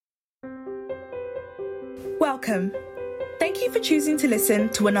Welcome. Thank you for choosing to listen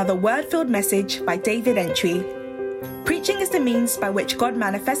to another word-filled message by David Entry. Preaching is the means by which God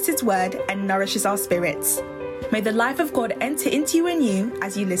manifests His word and nourishes our spirits. May the life of God enter into you and you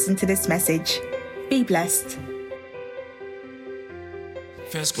as you listen to this message. Be blessed.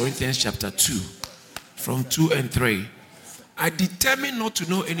 1 Corinthians chapter 2, from 2 and 3. I determined not to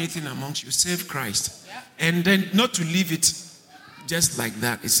know anything amongst you save Christ. And then not to leave it just like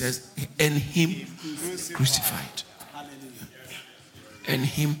that. It says, and Him crucified. And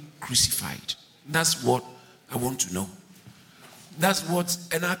Him crucified. That's what I want to know. That's what,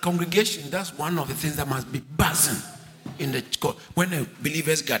 in our congregation, that's one of the things that must be buzzing in the when the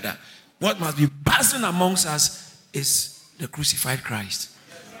believers gather. What must be buzzing amongst us is the crucified Christ.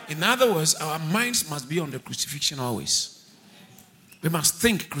 In other words, our minds must be on the crucifixion always. We must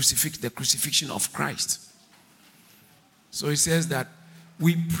think the crucifixion of Christ. So it says that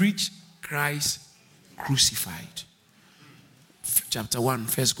we preach Christ crucified. Chapter 1,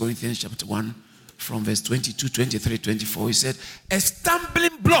 1 Corinthians chapter 1, from verse 22, 23, 24, he said, a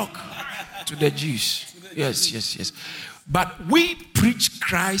stumbling block to the Jews. Yes. But we preach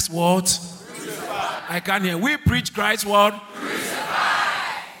Christ what? Crucified. I can't hear. We preach Christ what?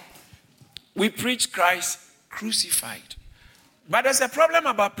 Crucified. We preach Christ crucified. But there's a problem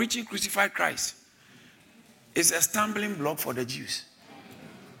about preaching crucified Christ. It's a stumbling block for the Jews.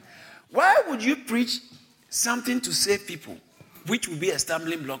 Why would you preach something to save people, which will be a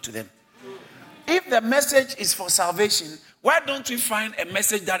stumbling block to them? If the message is for salvation, why don't we find a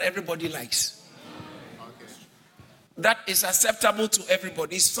message that everybody likes? That is acceptable to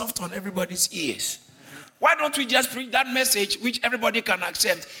everybody, soft on everybody's ears. Why don't we just preach that message which everybody can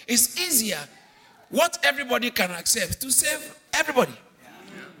accept? It's easier what everybody can accept to save everybody.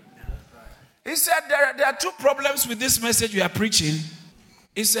 He said there are two problems with this message we are preaching.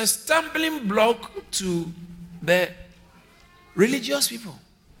 It's a stumbling block to the religious people.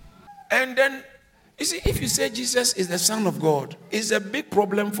 And then, you see, if you say Jesus is the Son of God, it's a big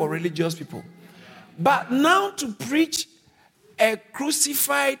problem for religious people. But now to preach a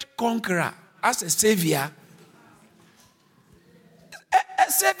crucified conqueror as a savior,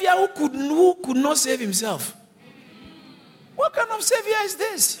 a savior who could not save himself. What kind of savior is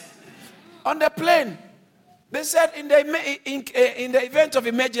this? On the plane, they said in the event of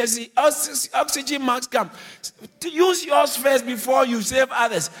emergency, oxygen masks come. To use yours first before you save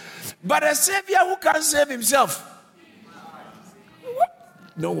others. But a savior who can't save himself. What?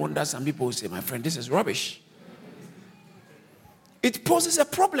 No wonder some people will say, my friend, this is rubbish. It poses a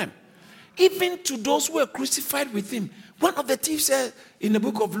problem. Even to those who were crucified with him. One of the thieves said in the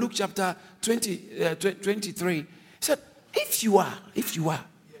book of Luke chapter 23, said, if you are,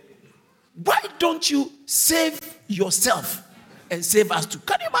 why don't you save yourself and save us too?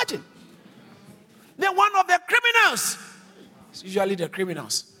 Can you imagine? Then one of the criminals, it's usually the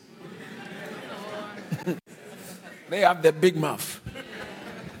criminals, they have the big mouth.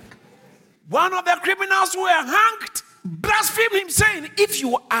 One of the criminals who were hanged blasphemed him, saying, if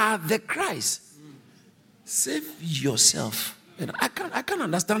you are the Christ, save yourself. And I can't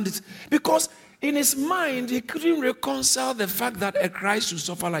understand it, because in his mind he couldn't reconcile the fact that a Christ should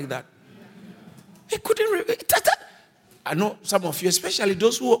suffer like that. He couldn't. I know some of you, especially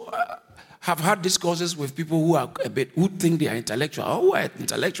those who have had discourses with people who think they are intellectual or who are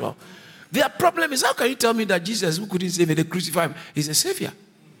intellectual. Their problem is, how can you tell me that Jesus, who couldn't save me, they crucified him, is a savior?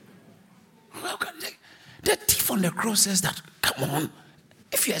 How can the thief on the cross says that, come on,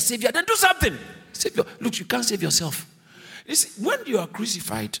 if you're a savior, then do something. Savior, look, you can't save yourself. You see, when you are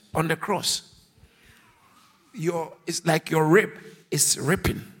crucified on the cross, it's like your rib is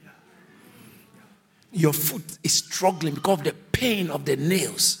ripping. Your foot is struggling because of the pain of the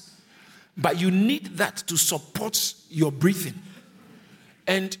nails. But you need that to support your breathing.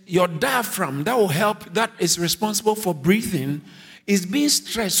 And your diaphragm, that will help, that is responsible for breathing, is being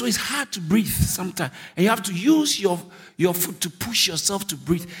stretched. So it's hard to breathe sometimes. And you have to use your foot to push yourself to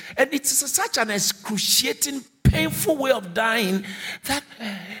breathe. And it's such an excruciating, painful way of dying that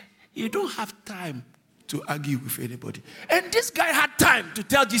you don't have time to argue with anybody. And this guy had time to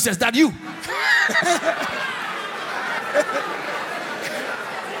tell Jesus that you.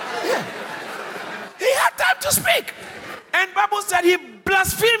 Yeah. He had time to speak. And Bible said he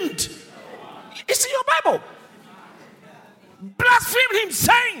blasphemed. It's in your Bible. Blasphemed him,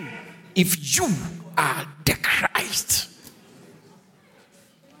 saying, if you are the Christ,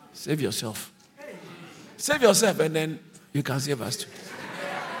 save yourself. Save yourself, and then you can save us too.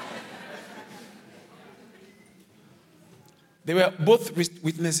 They were both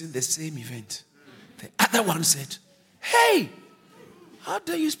witnessing the same event. The other one said, hey, how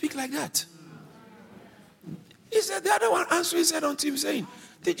dare you speak like that? He said, the other one answered, he said unto him, saying,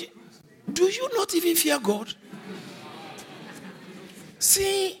 do you not even fear God?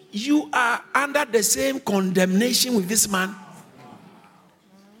 See, you are under the same condemnation with this man.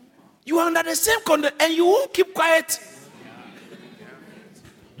 You are under the same condemnation, and you won't keep quiet.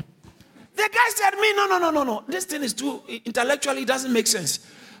 The guy said, me, no. This thing is too, intellectually, it doesn't make sense.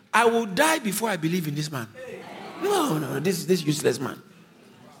 I will die before I believe in this man. No, this useless man.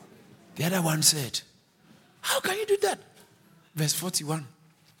 The other one said, how can you do that? Verse 41.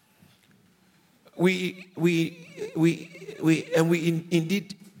 We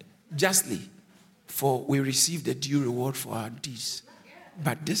indeed justly, for we receive the due reward for our deeds.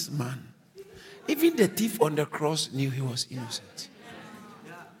 But this man, even the thief on the cross knew he was innocent.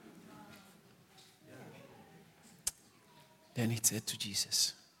 Then he said to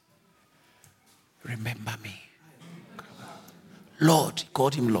Jesus, remember me. Lord, he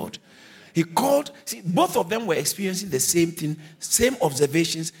called him Lord. Both of them were experiencing the same thing, same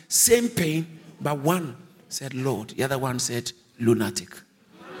observations, same pain, but one said Lord, the other one said lunatic.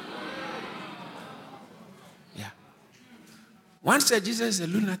 Yeah. One said Jesus is a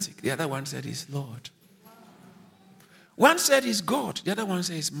lunatic, the other one said he's Lord. One said he's God, the other one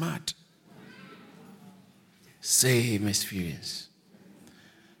said he's mad. Same experience.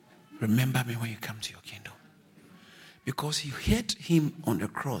 Remember me when you come to your kingdom. Because he heard him on the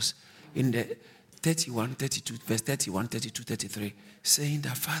cross in the 31, 32, verse 31, 32, 33, saying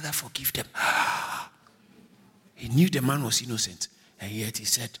that, Father, forgive them. He knew the man was innocent, and yet he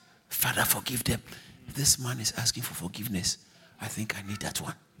said, Father, forgive them. This man is asking for forgiveness. I think I need that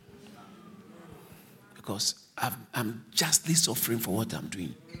one. Because I'm justly suffering for what I'm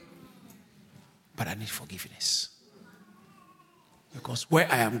doing. But I need forgiveness. Because where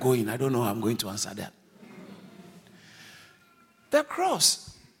I am going, I don't know how I'm going to answer that. The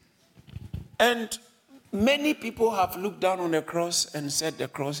cross. And many people have looked down on the cross and said the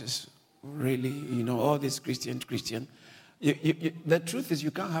cross is really, all this Christian. The truth is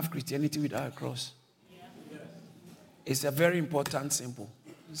you can't have Christianity without a cross. It's a very important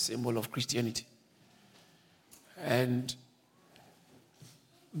symbol of Christianity. And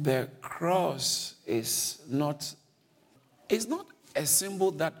the cross is not a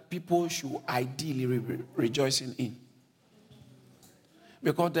symbol that people should ideally rejoice in.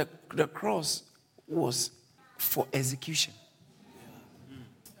 Because the cross was for execution.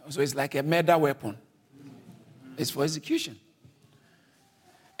 So it's like a murder weapon. It's for execution.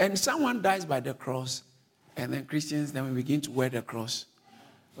 And someone dies by the cross, and then Christians, then we begin to wear the cross.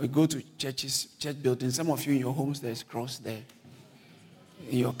 We go to churches, church buildings. Some of you in your homes, there's cross there.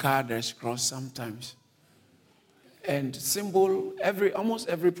 In your car, there's cross sometimes. And almost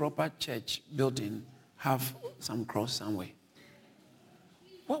every proper church building have some cross somewhere.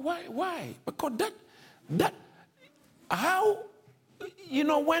 Why? Because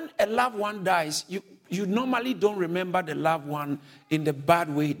when a loved one dies, you normally don't remember the loved one in the bad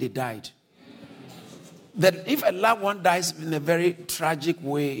way they died. That if a loved one dies in a very tragic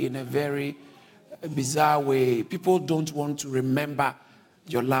way, in a very bizarre way, people don't want to remember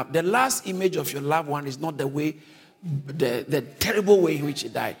your love. The last image of your loved one is not the terrible way in which he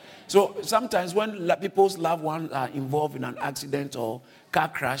died. So sometimes when people's loved ones are involved in an accident or car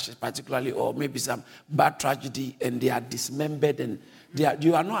crash particularly, or maybe some bad tragedy, and they are dismembered, and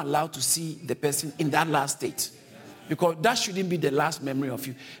you are not allowed to see the person in that last state. Because that shouldn't be the last memory of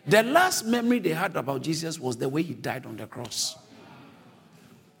you. The last memory they had about Jesus was the way he died on the cross.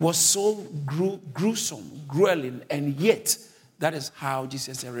 Was so gruesome, grueling, and yet that is how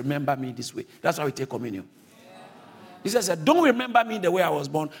Jesus said, remember me this way. That's how we take communion. Jesus said, don't remember me the way I was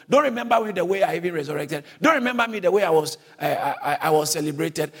born. Don't remember me the way I even resurrected. Don't remember me the way I was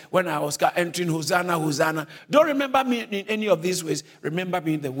celebrated when I was entering Hosanna, Hosanna. Don't remember me in any of these ways. Remember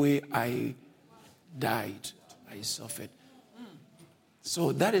me the way I died. I suffered.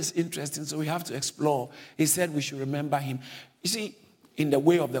 So that is interesting. So we have to explore. He said we should remember him. You see, in the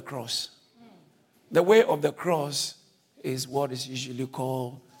way of the cross. The way of the cross is what is usually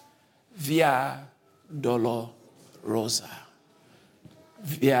called Via Dolorosa.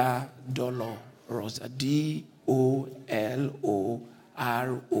 Via Dolorosa. D-O-L-O-R-O.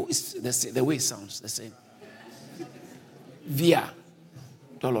 It's the way it sounds the same. Via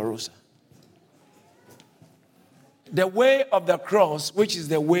Dolorosa. The way of the cross, which is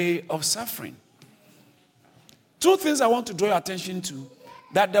the way of suffering. Two things I want to draw your attention to.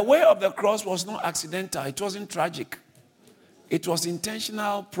 That the way of the cross was not accidental. It wasn't tragic. It was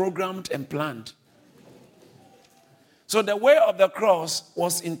intentional, programmed, and planned. So the way of the cross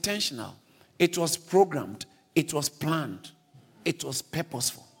was intentional. It was programmed. It was planned. It was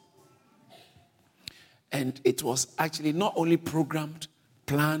purposeful. And it was actually not only programmed,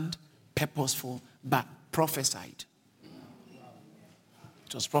 planned, purposeful, but prophesied.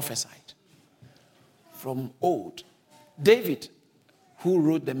 It was prophesied from old. David, who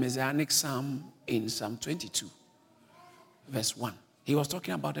wrote the Messianic Psalm in Psalm 22, verse 1, he was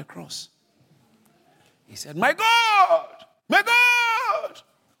talking about the cross. He said, my God, why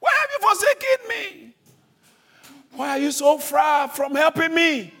have you forsaken me? Why are you so far from helping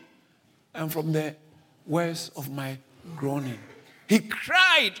me? And from the words of my groaning. He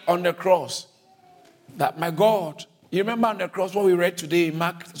cried on the cross that, my God, you remember on the cross what we read today in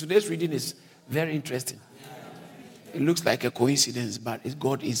Mark? Today's reading is very interesting. It looks like a coincidence, but it's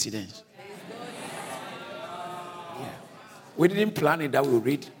God's incident. Yeah. We didn't plan it that we'll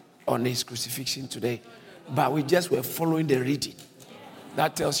read on his crucifixion today, but we just were following the reading.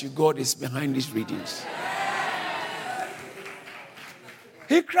 That tells you God is behind these readings.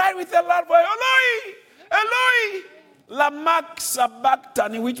 He cried with a loud voice, Eloi, Eloi, lama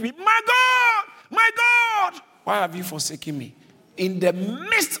sabachthani, which means, my God, why have you forsaken me? In the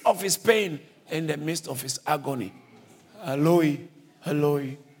midst of his pain, in the midst of his agony, Eloi,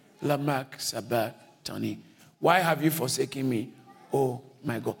 Eloi, lama sabachthani, why have you forsaken me? Oh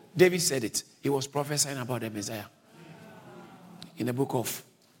my God. David said it. He was prophesying about the Messiah. In the book of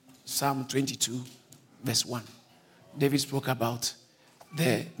Psalm 22, verse 1, David spoke about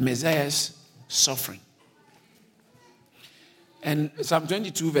the Messiah's suffering. And Psalm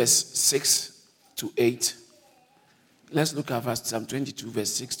 22, verse 6 to 8. Let's look at Psalm 22,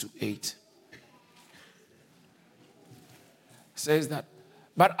 verse 6 to 8. It says that,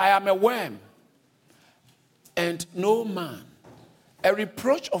 but I am a worm and no man, a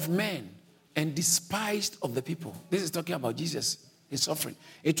reproach of men and despised of the people. This is talking about Jesus, his suffering.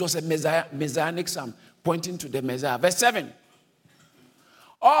 It was a messianic psalm pointing to the Messiah. Verse 7.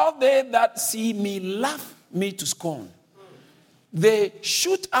 All they that see me laugh me to scorn. They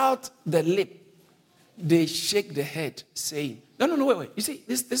shoot out the lip. They shake the head, saying, No, wait. You see,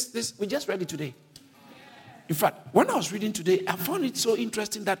 this, we just read it today. In fact, when I was reading today, I found it so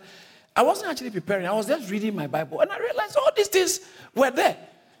interesting that I wasn't actually preparing. I was just reading my Bible, and I realized all these things were there.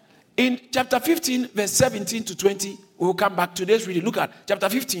 In chapter 15, verse 17 to 20, we will come back to today's reading. Look at chapter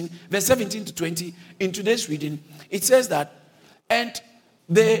 15, verse 17 to 20. In today's reading, it says that, and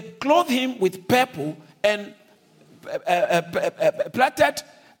they clothed him with purple and plaited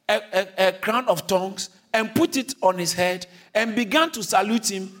a crown of thorns and put it on his head and began to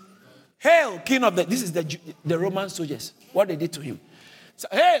salute him. Hail, King of the... This is the Roman soldiers. What they did to him. So,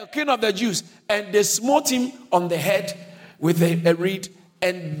 hail, King of the Jews. And they smote him on the head with a reed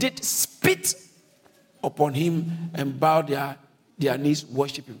and did spit upon him and bowed their knees,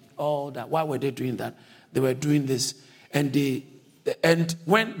 worship him. All that. Why were they doing that? They were doing this. And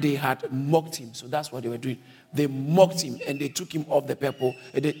when they had mocked him, so that's what they were doing. They mocked him and they took him off the purple.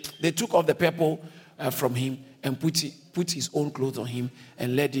 They took off the purple from him and put his own clothes on him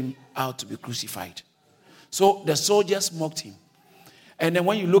and led him out to be crucified. So the soldiers mocked him. And then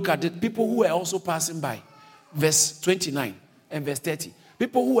when you look at it, people who were also passing by, verse 29 and verse 30,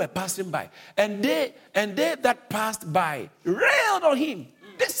 people who were passing by, and they that passed by railed on him.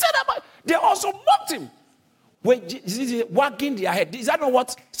 They said about, they also mocked him. Wagging their head. Is that not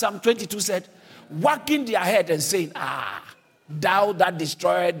what Psalm 22 said? Wagging their head and saying, thou that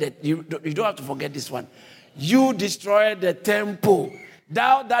destroyed the... You don't have to forget this one. You destroyed the temple.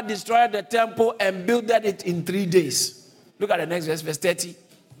 Thou that destroyed the temple and builded it in 3 days. Look at the next verse, verse 30.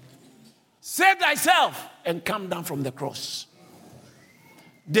 Save thyself and come down from the cross.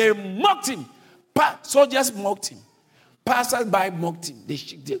 They mocked him. Soldiers mocked him. Passers-by mocked him. They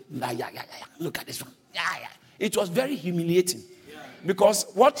shook their... Look at this one. It was very humiliating. Because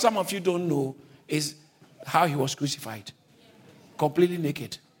what some of you don't know is how he was crucified. Completely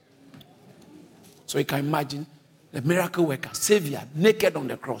naked. So you can imagine the miracle worker, Savior, naked on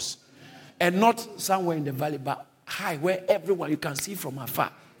the cross. And not somewhere in the valley, but high, where everyone you can see from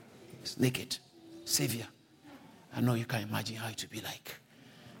afar is naked. Savior. I know you can imagine how it would be like.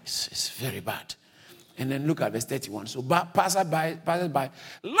 It's very bad. And then look at verse 31. So passerby.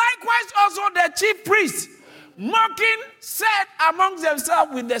 Likewise also the chief priests, mocking, said among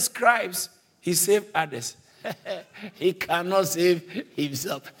themselves with the scribes, he saved others. He cannot save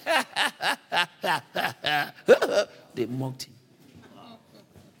himself. They mocked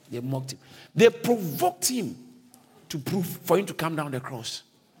him. They provoked him for him to come down the cross.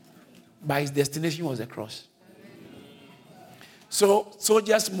 But his destination was the cross. So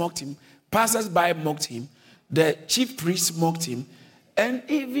soldiers mocked him. Passers-by mocked him. The chief priests mocked him. And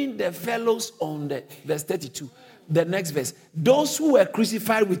even the fellows on the verse 32, the next verse, those who were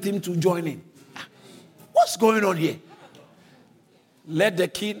crucified with him to join him. What's going on here? Let the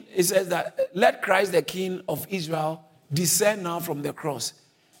king, it says that, let Christ the King of Israel descend now from the cross,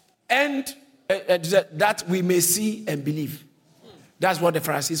 and that we may see and believe. That's what the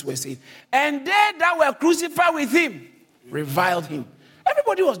Pharisees were saying. And they that were crucified with him reviled him.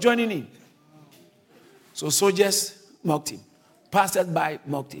 Everybody was joining in. So soldiers mocked him. Passers-by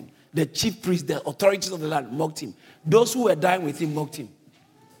mocked him. The chief priests, the authorities of the land mocked him. Those who were dying with him mocked him.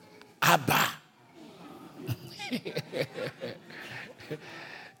 Abba.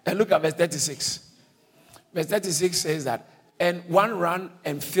 And look at verse 36. Verse 36 says that, and one ran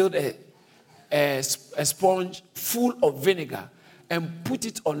and filled a sponge full of vinegar and put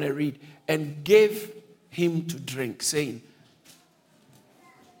it on a reed and gave him to drink, saying,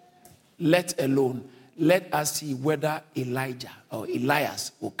 let us see whether Elijah or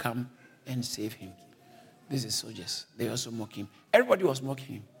Elias will come and save him. This is soldiers. They also mock him. Everybody was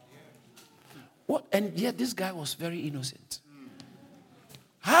mocking him. What? And yet this guy was very innocent.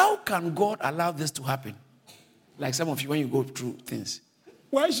 How can God allow this to happen? Like some of you when you go through things.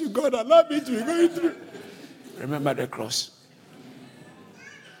 Why should God allow me to be going through? Remember the cross.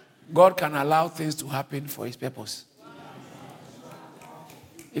 God can allow things to happen for his purpose.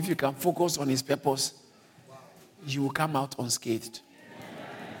 If you can focus on his purpose, you will come out unscathed.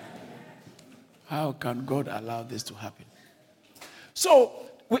 How can God allow this to happen? So,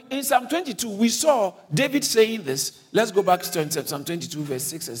 in Psalm 22, we saw David saying this. Let's go back to Psalm 22, verse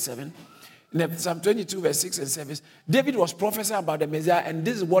 6 and 7. In Psalm 22, verse 6 and 7, David was prophesying about the Messiah, and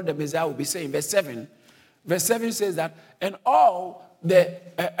this is what the Messiah will be saying. Verse 7 says that, and all they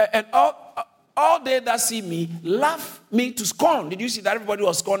that see me laugh me to scorn. Did you see that everybody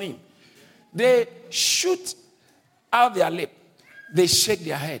was scorning? They shoot out their lip. They shake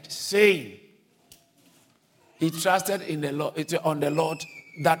their head, saying, he trusted in the Lord, on the Lord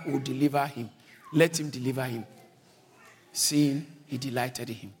that will deliver him. Let him deliver him. Seeing he delighted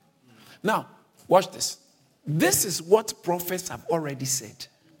in him. Now, watch this. This is what prophets have already said.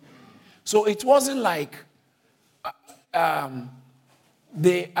 So it wasn't like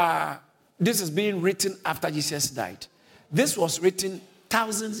this is being written after Jesus died. This was written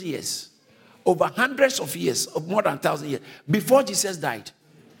thousands of years, over hundreds of years, of more than 1,000 years, before Jesus died.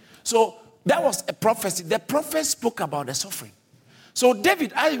 So that was a prophecy. The prophet spoke about the suffering. So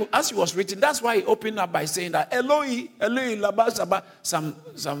David, as he was written, that's why he opened up by saying that, Eloi, Eloi, lama sabachthani,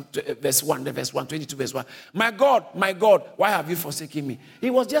 some verse 1, 22 verse 1. My God, why have you forsaken me? He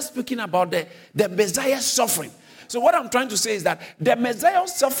was just speaking about the Messiah's suffering. So what I'm trying to say is that the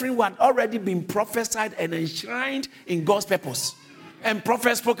Messiah's suffering had already been prophesied and enshrined in God's purpose. And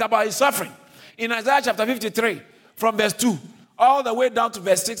prophets spoke about his suffering. In Isaiah chapter 53, from verse 2, all the way down to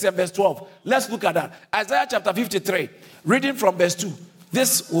verse 6 and verse 12. Let's look at that. Isaiah chapter 53, reading from verse 2.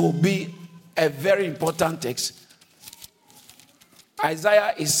 This will be a very important text.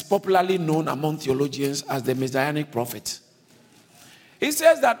 Isaiah is popularly known among theologians as the Messianic prophet. He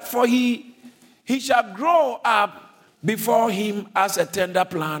says that, for he shall grow up before him as a tender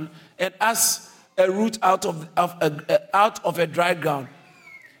plant and as a root out of a dry ground.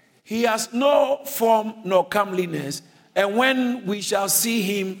 He has no form nor comeliness, and when we shall see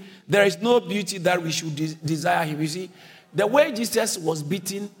him, there is no beauty that we should desire him. You see, the way Jesus was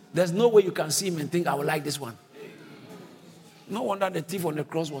beaten, there's no way you can see him and think, I would like this one. No wonder the thief on the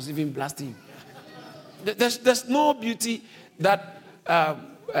cross was even blasting him. There's no beauty that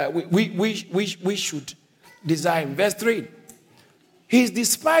we should desire him. Verse 3. He is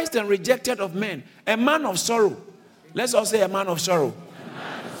despised and rejected of men, a man of sorrow. Let's all say a man of sorrow.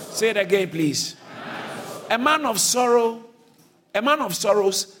 Say it again, please. A man of sorrow, a man of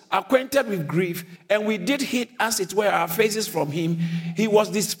sorrows, acquainted with grief, and we did hid, as it were, our faces from him. He was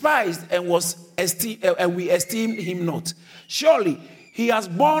despised and we esteemed him not. Surely he has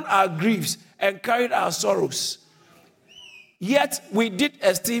borne our griefs and carried our sorrows. Yet we did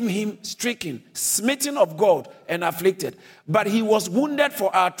esteem him stricken, smitten of God, and afflicted. But he was wounded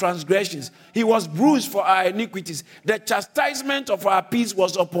for our transgressions. He was bruised for our iniquities. The chastisement of our peace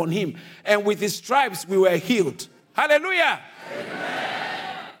was upon him, and with his stripes we were healed. Hallelujah!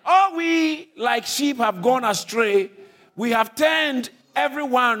 Amen. All we like sheep have gone astray. We have turned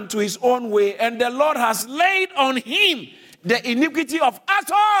everyone to his own way, and the Lord has laid on him the iniquity of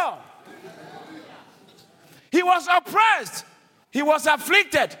us all. He was oppressed. He was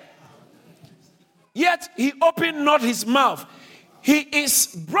afflicted. Yet he opened not his mouth. He is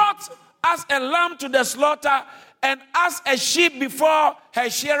brought as a lamb to the slaughter, and as a sheep before her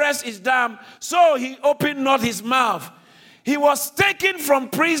shearers is dumb, so he opened not his mouth. He was taken from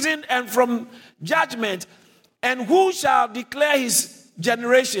prison and from judgment. And who shall declare his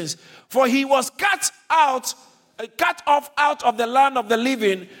generations. For he was cut off out of the land of the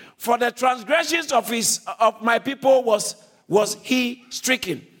living. For the transgressions of my people was he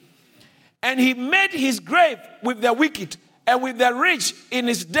stricken. And he made his grave with the wicked and with the rich in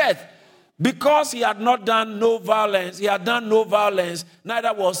his death, because he had done no violence,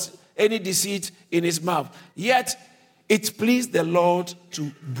 neither was any deceit in his mouth. Yet it pleased the Lord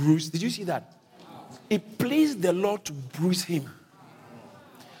to bruise. Did you see that? It pleased the Lord to bruise him.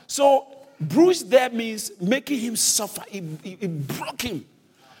 So bruise there means making him suffer. It broke him.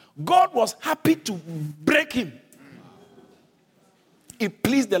 God was happy to break him. It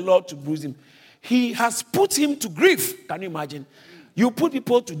pleased the Lord to bruise him. He has put him to grief. Can you imagine? You put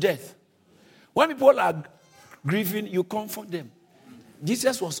people to death. When people are grieving, you comfort them.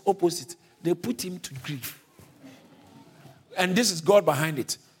 Jesus was opposite. They put him to grief. And this is God behind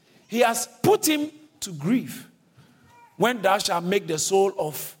it. He has put him to grief. When thou shalt make the soul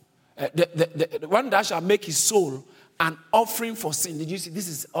of when thou shalt make his soul an offering for sin. Did you see? This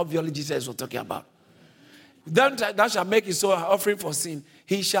is obviously Jesus was talking about. Then thou shalt make his soul an offering for sin.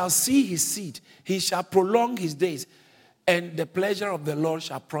 He shall see his seed. He shall prolong his days. And the pleasure of the Lord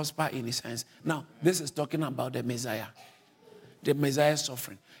shall prosper in his hands. Now, this is talking about the Messiah. The Messiah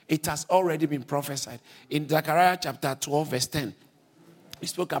suffering. It has already been prophesied. In Zechariah chapter 12 verse 10, he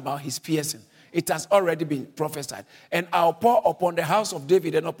spoke about his piercing. It has already been prophesied. And I'll pour upon the house of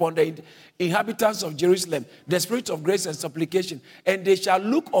David and upon the inhabitants of Jerusalem the spirit of grace and supplication. And they shall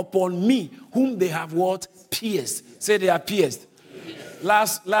look upon me whom they have what? Pierced. Say they are pierced.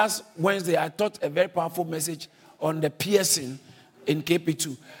 Last Wednesday, I taught a very powerful message on the piercing in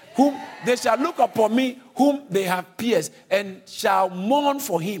KP2. Whom they shall look upon me whom they have pierced, and shall mourn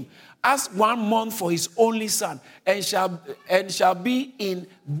for him as one mourns for his only son, and shall be in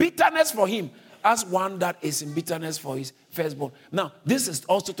bitterness for him as one that is in bitterness for his firstborn. Now, this is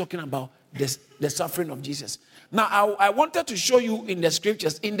also talking about the suffering of Jesus. Now, I wanted to show you in the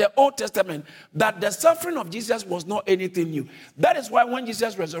scriptures, in the Old Testament, that the suffering of Jesus was not anything new. That is why when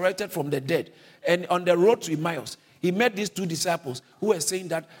Jesus resurrected from the dead, and on the road to Emmaus, he met these two disciples who were saying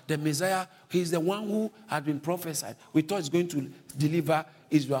that the Messiah, he's the one who had been prophesied. We thought he's going to deliver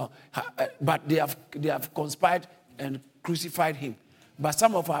Israel, but they have conspired and crucified him. But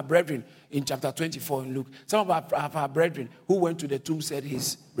some of our brethren in chapter 24 in Luke, some of our brethren who went to the tomb said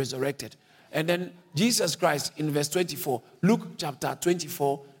he's resurrected. And then Jesus Christ in verse 24, Luke chapter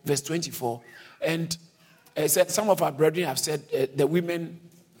 24, verse 24, and said some of our brethren have said the women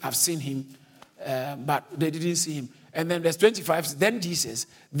have seen him, but they didn't see him. And then verse 25, then Jesus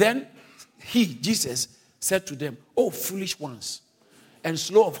said to them, "Oh, foolish ones, and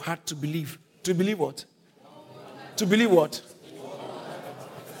slow of heart to believe." To believe what? To believe what?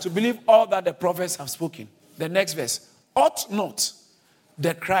 To believe all that the prophets have spoken. The next verse. Ought not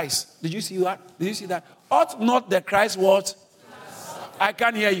the Christ. Did you see that? Did you see that? Ought not the Christ what? I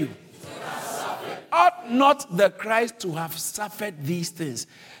can't hear you. Ought not the Christ to have suffered these things?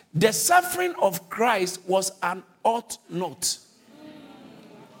 The suffering of Christ was an ought not.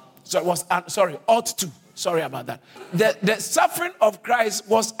 So it was ought to. Sorry about that. The suffering of Christ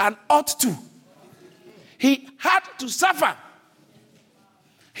was an ought to. He had to suffer.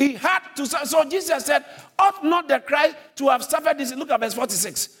 He had to suffer. So Jesus said, ought not the Christ to have suffered this? Look at verse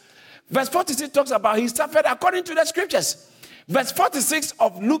 46. Verse 46 talks about he suffered according to the scriptures. Verse 46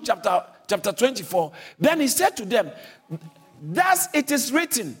 of Luke chapter 24. Then he said to them, thus it is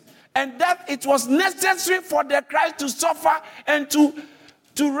written, and that it was necessary for the Christ to suffer and to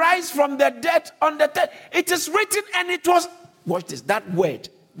rise from the dead on the third. It is written, and it was, watch this, that word,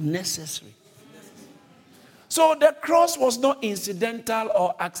 necessary. So the cross was not incidental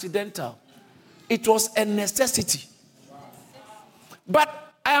or accidental. It was a necessity.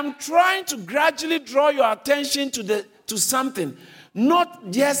 But I am trying to gradually draw your attention to something,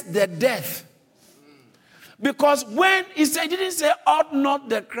 not just the death. Because when he said, he didn't say, ought not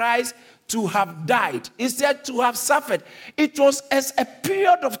the Christ to have died. He said to have suffered. It was as a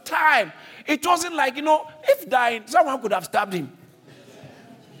period of time. It wasn't like, if dying, someone could have stabbed him.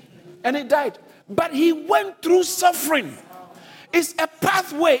 And he died. But he went through suffering. It's a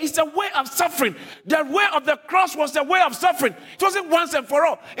pathway. It's a way of suffering. The way of the cross was a way of suffering. It wasn't once and for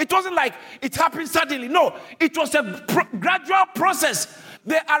all. It wasn't like it happened suddenly. No, it was a gradual process.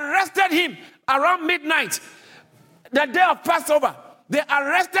 They arrested him around midnight, the day of Passover. They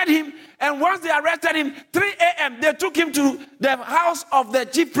arrested him, and once they arrested him, 3 a.m., they took him to the house of the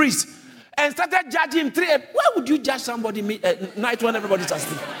chief priest and started judging him 3 a.m. Why would you judge somebody at night when everybody's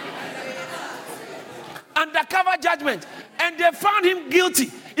asleep? Undercover judgment. And they found him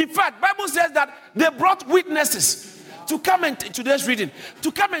guilty. In fact, Bible says that they brought witnesses. to come and today's reading,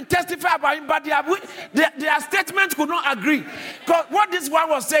 to come and testify about him, but their statement could not agree. Because what this one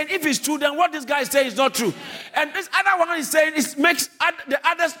was saying, if it's true, then what this guy is saying is not true. And this other one is saying it makes the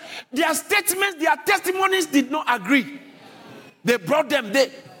others, their statements, their testimonies did not agree. They brought them,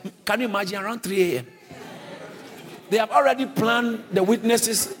 can you imagine, around 3 a.m. They have already planned the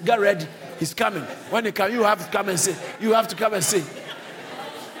witnesses, get ready, he's coming. When he comes, you have to come and say, you have to come and say.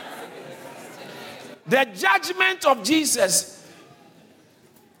 The judgment of Jesus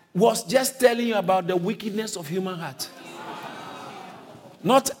was just telling you about the wickedness of human heart.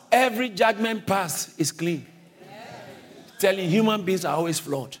 Not every judgment pass is clean. Telling human beings are always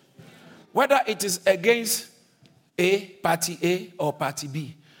flawed. Whether it is against party A or party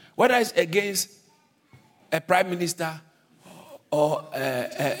B. Whether it's against a prime minister or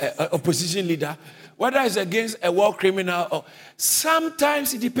a opposition leader. Whether it's against a war criminal, or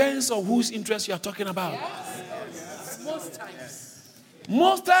sometimes it depends on whose interest you are talking about. Yes. Most times.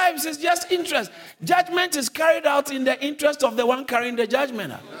 Most times it's just interest. Judgment is carried out in the interest of the one carrying the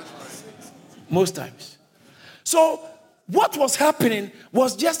judgment. Most times. So what was happening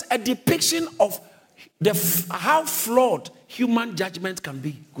was just a depiction of how flawed human judgment could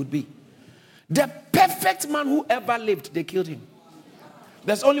be. The perfect man who ever lived, they killed him.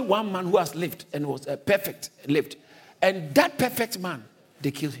 There's only one man who has lived and was lived. And that perfect man,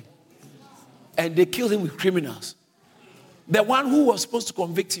 they killed him. And they killed him with criminals. The one who was supposed to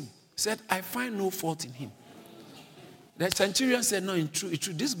convict him said, I find no fault in him. The centurion said, no, in truth,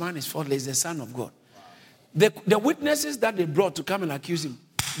 this man is faultless, the Son of God. The witnesses that they brought to come and accuse him,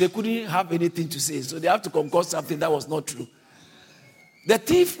 they couldn't have anything to say. So they have to concoct something that was not true. The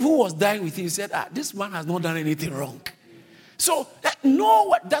thief who was dying with him said, this man has not done anything wrong. So,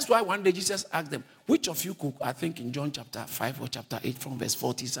 that's why one day Jesus asked them, which of you could, I think in John chapter 5 or chapter 8 from verse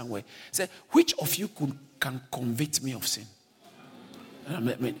 40 somewhere, said, which of you can convict me of sin?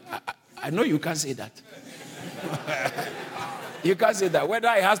 I know you can't say that. You can't say that. Whether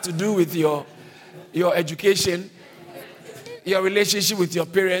it has to do with your education, your relationship with your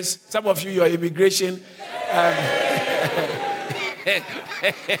parents, some of you, your immigration,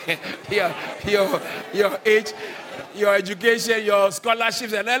 your age, your education, your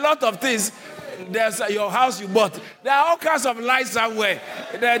scholarships, and a lot of things. There's your house you bought. There are all kinds of lies somewhere.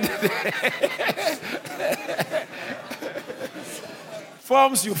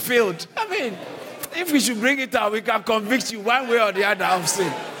 Forms you filled. I mean, if we should bring it out, we can convict you one way or the other of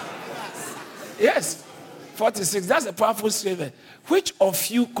sin. Yes. 46. That's a powerful statement. Which of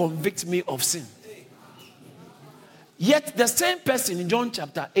you convict me of sin? Yet the same person in John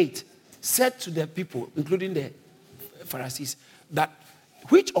chapter 8 said to the people, including the Pharisees, that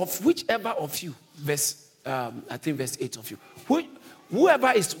whichever of you, I think verse 8 of you,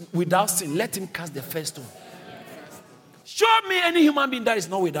 whoever is without sin, let him cast the first stone. Show me any human being that is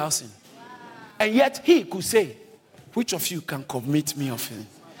not without sin. And yet he could say, which of you can commit me of sin?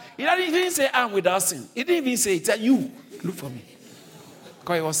 He didn't say I'm without sin. He didn't even say, you, look for me.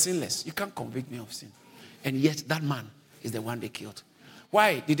 Because he was sinless. You can't convict me of sin. And yet that man is the one they killed.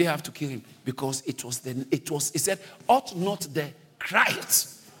 Why did they have to kill him? Because it said, ought not the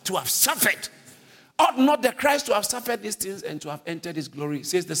Christ to have suffered? Ought not the Christ to have suffered these things and to have entered his glory? It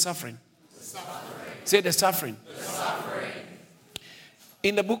says the suffering. Say the suffering. The suffering.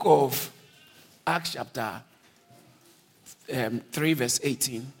 In the book of Acts chapter 3 verse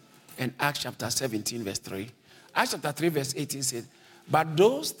 18 and Acts chapter 17 verse 3. Acts chapter 3 verse 18 said, but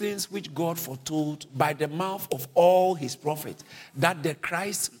those things which God foretold by the mouth of all his prophets, that the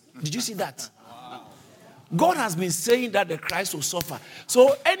Christ, did you see that? Wow. God has been saying that the Christ will suffer.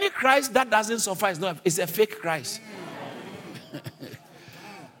 So any Christ that doesn't suffer is a fake Christ.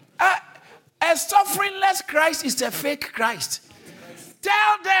 A sufferingless Christ is a fake Christ.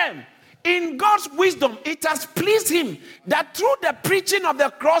 Tell them, in God's wisdom, it has pleased him that through the preaching of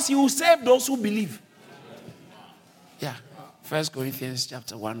the cross, he will save those who believe. Yeah. 1 Corinthians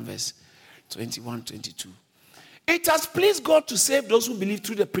chapter 1 verse 21, 22. It has pleased God to save those who believe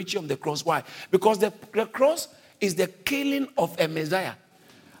through the preaching of the cross. Why? Because the cross is the killing of a Messiah.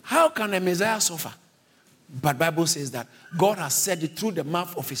 How can a Messiah suffer? But Bible says that God has said it through the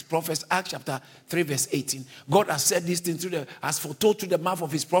mouth of his prophets. Acts chapter 3 verse 18. God has said this thing has foretold through the mouth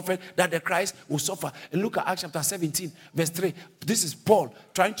of his prophet that the Christ will suffer. And look at Acts chapter 17 verse 3. This is Paul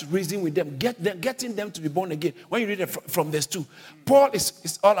trying to reason with them, getting them to be born again. When you read it from verse 2, Paul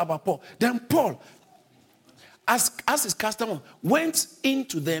is all about Paul. Then Paul, as his custom, went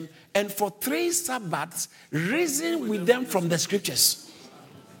into them and for 3 Sabbaths reasoned with them from the scriptures.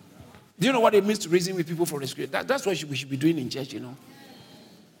 Do you know what it means to reason with people from the scripture? That's what we should be doing in church, you know.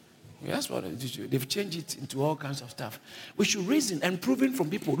 That's what they've changed it into all kinds of stuff. We should reason and prove it from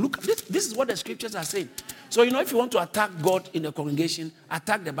people. Look, this is what the scriptures are saying. So, if you want to attack God in the congregation,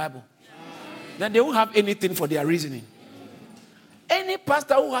 attack the Bible. Then they won't have anything for their reasoning. Any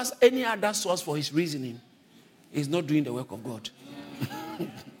pastor who has any other source for his reasoning is not doing the work of God.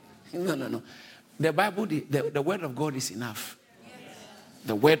 No. The Bible, the word of God is enough.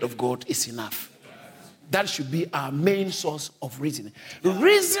 The word of God is enough. That should be our main source of reasoning.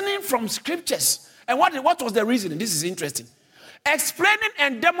 Reasoning from scriptures. And what was the reasoning? This is interesting. Explaining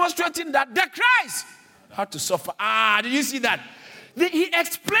and demonstrating that the Christ had to suffer. Did you see that? He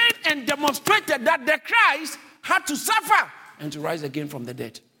explained and demonstrated that the Christ had to suffer and to rise again from the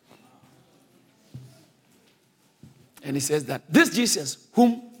dead. And he says that this Jesus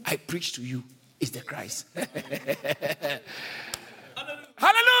whom I preach to you is the Christ.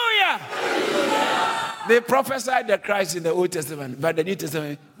 Hallelujah! They prophesied the Christ in the Old Testament, but the New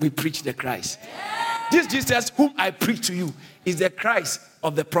Testament, we preach the Christ. This Jesus whom I preach to you is the Christ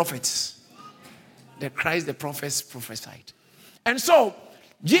of the prophets. The Christ the prophets prophesied. And so,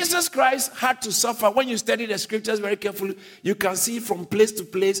 Jesus Christ had to suffer. When you study the scriptures very carefully, you can see from place to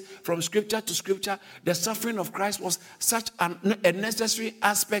place, from scripture to scripture, the suffering of Christ was such a necessary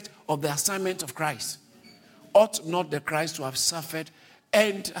aspect of the assignment of Christ. Ought not the Christ to have suffered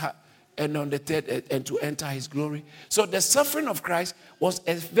and on the third and to enter his glory? So the suffering of Christ was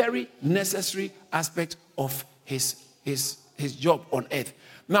a very necessary aspect of his job on earth.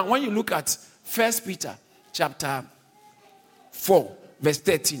 Now, when you look at 1 Peter chapter 4, verse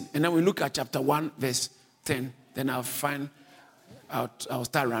 13, and then we look at chapter 1, verse 10, then I'll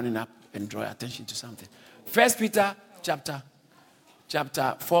start rounding up and draw attention to something. 1 Peter chapter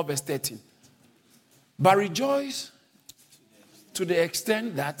 4, verse 13. But rejoice to the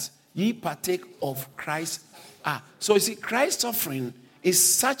extent that ye partake of Christ. So you see, Christ's suffering is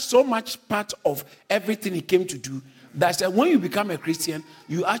so much part of everything he came to do, that when you become a Christian,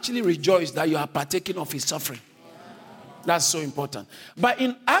 you actually rejoice that you are partaking of his suffering. That's so important. But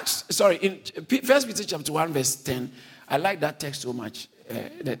in 1 Peter chapter 1, verse 10, I like that text so much.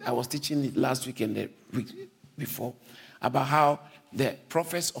 That I was teaching it last week and the week before about how the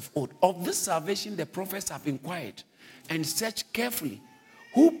prophets of old, of this salvation, the prophets have inquired and searched carefully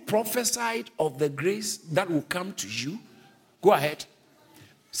who prophesied of the grace that will come to you. Go ahead.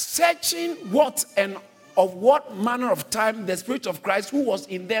 Searching what and of what manner of time the Spirit of Christ who was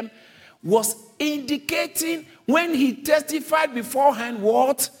in them was indicating when he testified beforehand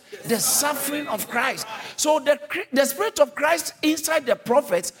what? The suffering of Christ. So the Spirit of Christ inside the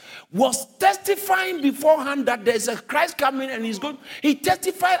prophets was testifying beforehand that there's a Christ coming and he's going. He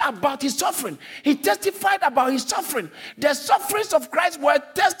testified about his suffering. He testified about his suffering. The sufferings of Christ were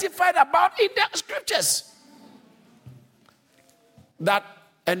testified about in the scriptures. That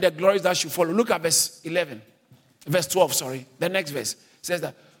and the glories that should follow. Look at verse 12, the next verse says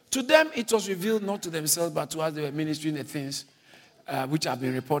that to them it was revealed not to themselves but to us they were ministering the things which have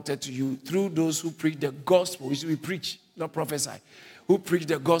been reported to you through those who preach the gospel. You see, we preach, not prophesy. Who preach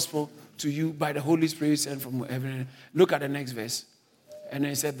the gospel to you by the Holy Spirit sent from heaven. Look at the next verse. And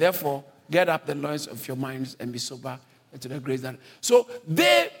then he said, therefore, get up the loins of your minds and be sober to the grace that. So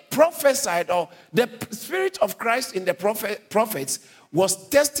they prophesied, or the Spirit of Christ in the prophets was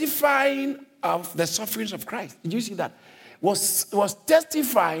testifying of the sufferings of Christ. Did you see that? Was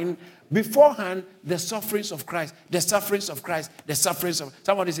testifying beforehand the sufferings of Christ, the sufferings of Christ, the sufferings of,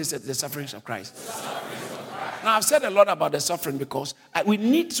 somebody says the sufferings of Christ. Now I've said a lot about the suffering because we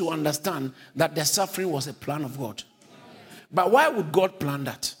need to understand that the suffering was a plan of God. But why would God plan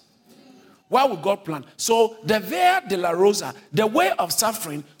that? Why would God plan? So the Via Dolorosa, the way of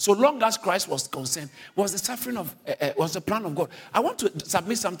suffering, so long as Christ was concerned, was the suffering of, was the plan of God. I want to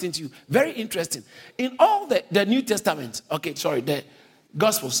submit something to you. Very interesting. In all the New Testament, the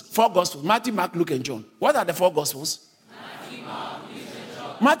Gospels, 4 Gospels, Matthew, Mark, Luke, and John. What are the 4 Gospels?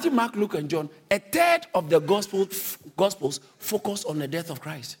 Matthew, Mark, Luke, and John. A third of the Gospels focus on the death of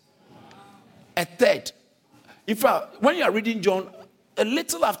Christ. A third. In fact, when you are reading John, a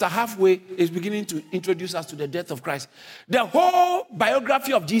little after halfway is beginning to introduce us to the death of Christ. The whole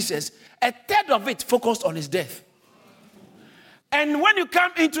biography of Jesus, a third of it focused on his death. And when you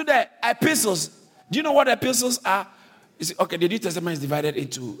come into the epistles, do you know what epistles are? The New Testament is divided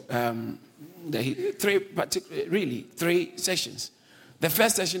into three sections. The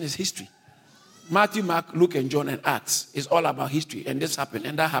first section is history. Matthew, Mark, Luke, and John, and Acts is all about history. And this happened,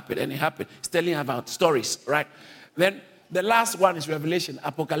 and that happened, and it happened. It's telling about stories, right? Then the last one is Revelation,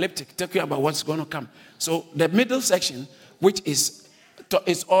 apocalyptic, talking about what's going to come. So the middle section, which is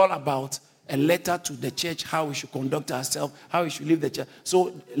all about a letter to the church, how we should conduct ourselves, how we should live the church.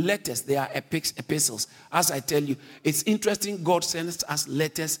 So letters, they are epistles. As I tell you, it's interesting God sends us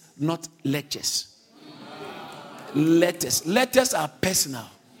letters, not lectures. Letters. Letters are personal.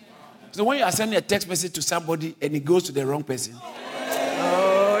 So when you are sending a text message to somebody and it goes to the wrong person,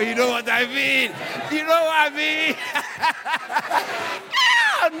 oh, you know what I mean? You know what I mean?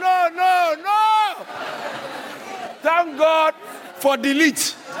 No. Thank God for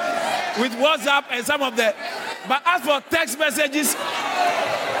delete with WhatsApp and some of the. But as for text messages,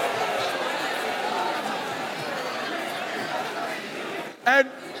 and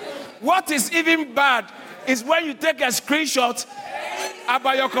what is even bad is when you take a screenshot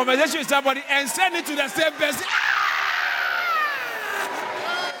about your conversation with somebody and send it to the same person.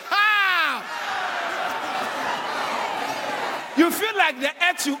 You feel like the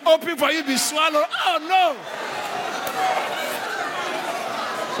earth will open for you to be swallowed. Oh no!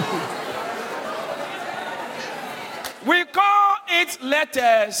 We call it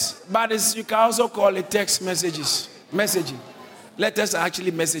letters, but you can also call it text messages. Messaging. Letters are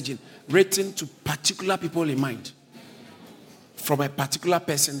actually messaging written to particular people in mind. From a particular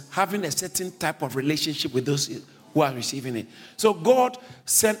person having a certain type of relationship with those who are receiving it. So God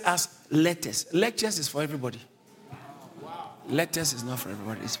sent us letters. Lectures is for everybody. Letters is not for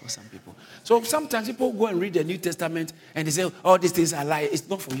everybody, it's for some people. So sometimes people go and read the New Testament and they say, oh, these things are lies. It's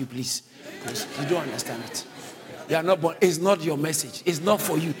not for you, please. Because you don't understand it. You are not born. It's not your message. It's not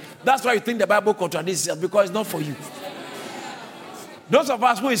for you. That's why you think the Bible contradicts itself, because it's not for you. Those of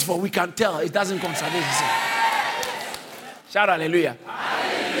us who is for, we can tell it doesn't contradict itself. Shout hallelujah.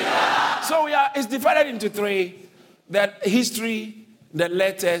 Hallelujah. So it's divided into three: the history, the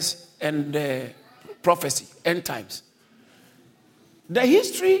letters, and the prophecy, end times. The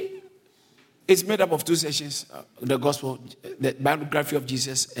history is made up of two sections: the gospel, the biography of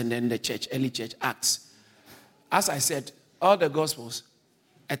Jesus, and then the church, early church, Acts. As I said, all the gospels,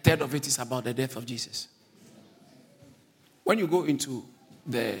 a third of it is about the death of Jesus. When you go into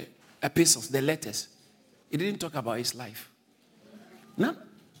the epistles, the letters, it didn't talk about his life. No,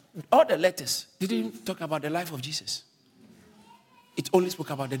 all the letters didn't talk about the life of Jesus. It only spoke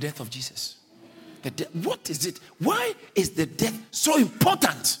about the death of Jesus. What is it? Why is the death so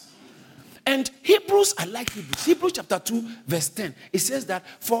important? And Hebrews, I like Hebrews. Hebrews chapter 2, verse 10. It says that,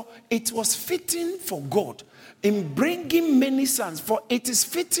 for it was fitting for God in bringing many sons, for it is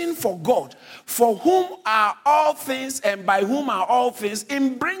fitting for God, for whom are all things and by whom are all things,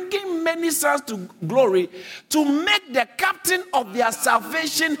 in bringing many sons to glory, to make the captain of their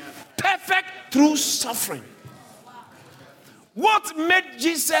salvation perfect through suffering. What made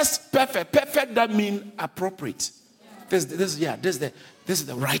Jesus perfect? Perfect, that means appropriate. This is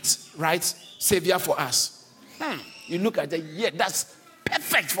the right Savior for us. You look at it, that's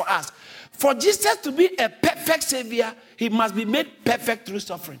perfect for us. For Jesus to be a perfect Savior, he must be made perfect through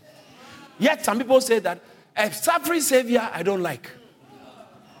suffering. Yet some people say that a suffering Savior I don't like.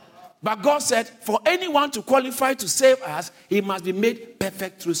 But God said, for anyone to qualify to save us, he must be made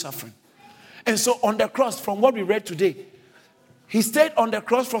perfect through suffering. And so on the cross, from what we read today, he stayed on the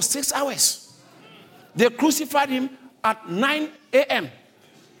cross for 6 hours. They crucified him at 9 a.m.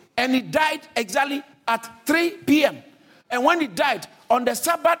 And he died exactly at 3 p.m. And when he died, on the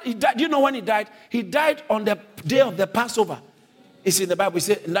Sabbath, he died. Do you know when he died? He died on the day of the Passover. It's in the Bible. It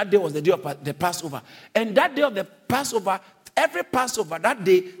says that day was the day of the Passover. And that day of the Passover, every Passover, that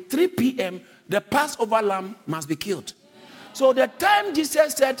day, 3 p.m., the Passover lamb must be killed. So the time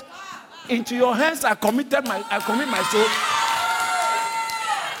Jesus said, into your hands I commit my soul.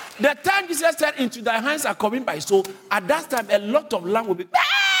 The time Jesus said, into thy hands I commit my soul, at that time a lot of lamb will be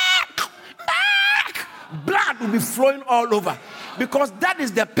blood will be flowing all over. Because that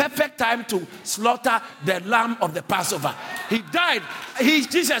is the perfect time to slaughter the lamb of the Passover. He died.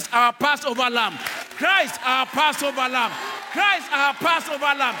 Jesus, our Passover lamb. Christ, our Passover lamb. Christ, our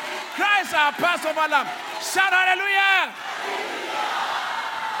Passover lamb. Christ, our Passover lamb. Shout hallelujah.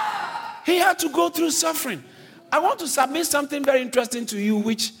 He had to go through suffering. I want to submit something very interesting to you,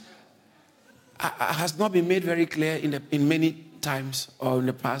 which has not been made very clear in many times or in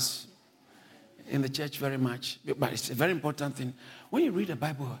the past in the church very much, but it's a very important thing. When you read the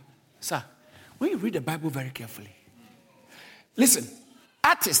Bible, sir, when you read the Bible very carefully, listen,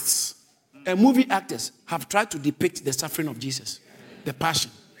 artists and movie actors have tried to depict the suffering of Jesus, the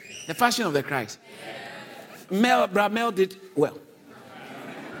passion of the Christ. Mel did well.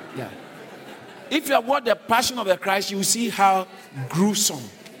 Yeah. If you have watched the passion of the Christ, you will see how gruesome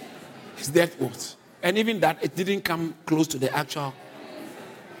his death was. And even that, it didn't come close to the actual.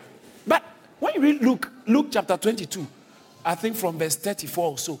 But when you read Luke chapter 22, I think from verse 34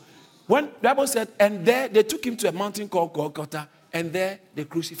 or so, When the Bible said, and there they took him to a mountain called Golgotha, and there they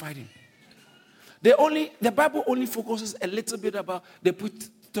crucified him. The Bible only focuses a little bit about, they put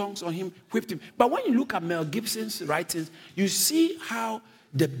tongues on him, whipped him. But when you look at Mel Gibson's writings, you see how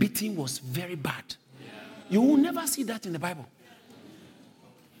the beating was very bad. You will never see that in the Bible.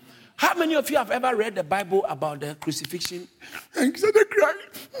 How many of you have ever read the Bible about the crucifixion and started crying?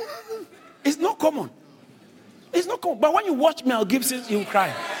 It's not common. It's not common. But when you watch Mel Gibson, you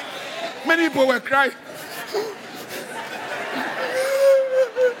cry. Many people were crying.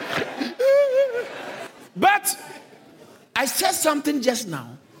 But I said something just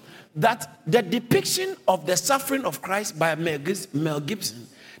now that the depiction of the suffering of Christ by Mel Gibson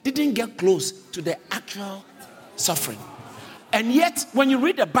didn't get close to the actual suffering. And yet, when you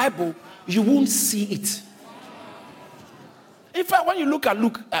read the Bible, you won't see it. In fact, when you look at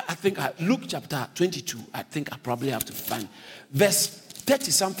Luke, I think Luke chapter 22, I think I probably have to find verse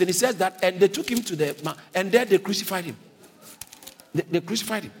 30 something. It says that, and they took him to the, and there they crucified him. They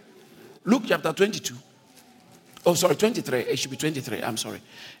crucified him. Luke chapter 22. Oh, sorry, 23. It should be 23. I'm sorry.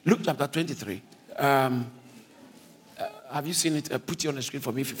 Luke chapter 23. Have you seen it? Put it on the screen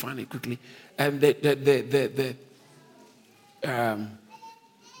for me if you find it quickly. And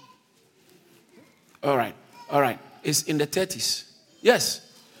all right. It's in the 30s. Yes.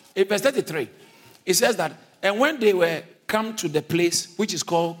 In verse 33, it says that, and when they were come to the place which is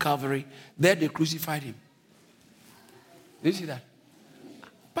called Calvary, there they crucified him. Do you see that?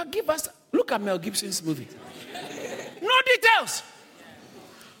 But look at Mel Gibson's movie. No details.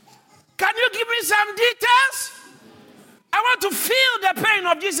 Can you give me some details? I want to feel the pain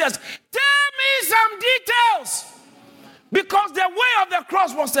of Jesus. Tell me some details. Because the way of the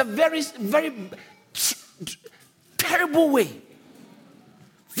cross was a very, very terrible way.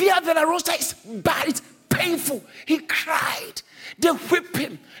 Via Dolorosa is bad, it's painful. He cried. They whipped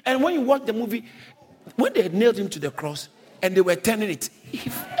him. And when you watch the movie, when they nailed him to the cross and they were turning it,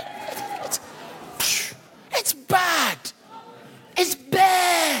 it's bad. It's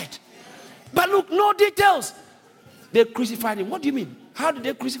bad. But look, no details. They crucified him. What do you mean? How did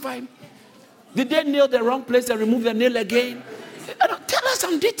they crucify him? Did they nail the wrong place and remove the nail again? Tell us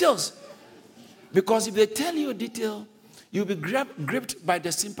some details. Because if they tell you a detail, you'll be gripped by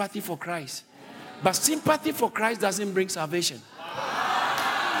the sympathy for Christ. But sympathy for Christ doesn't bring salvation.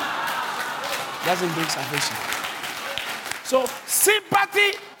 Doesn't bring salvation. So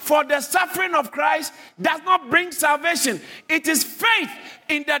sympathy for the suffering of Christ does not bring salvation. It is faith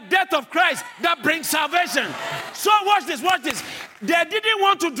in the death of Christ that brings salvation. So watch this. They didn't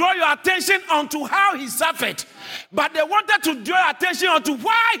want to draw your attention onto how he suffered, but they wanted to draw your attention onto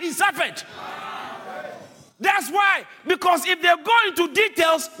why he suffered. That's why, because if they go into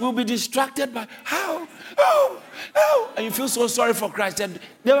details, we'll be distracted by how, and you feel so sorry for Christ. And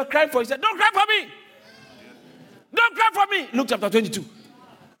they were crying for him. He said, don't cry for me. Don't cry for me. Luke chapter 22.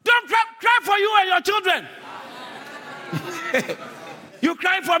 Don't cry for you and your children. You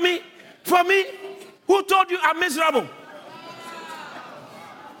crying for me? For me? Who told you I'm miserable?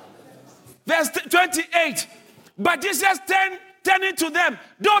 Verse 28. But Jesus turning to them,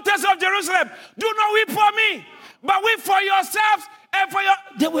 daughters of Jerusalem, do not weep for me, but weep for yourselves and for your...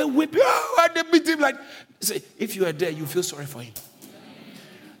 They were weeping. And they beat him like... Say, if you are there, you feel sorry for him.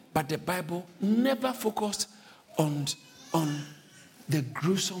 But the Bible never focused on the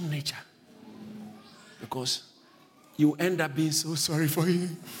gruesome nature. Because you end up being so sorry for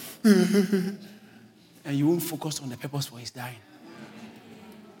him. And you won't focus on the purpose for his dying.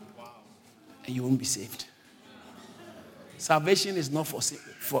 And you won't be saved. Salvation is not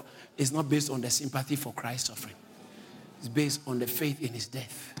is not based on the sympathy for Christ's suffering. It's based on the faith in his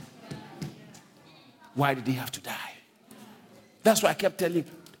death. Why did he have to die? That's why I kept telling you,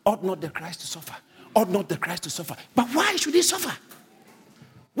 ought not the Christ to suffer? Ought not the Christ to suffer? But why should he suffer?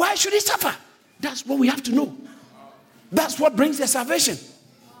 Why should he suffer? That's what we have to know. That's what brings the salvation.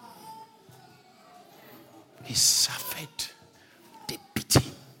 He suffered. They beat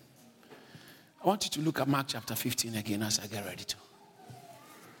him. I want you to look at Mark chapter 15 again as I get ready to.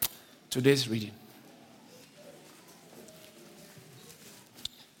 Today's reading.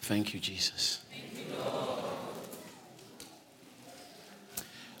 Thank you, Jesus. Thank you, Lord.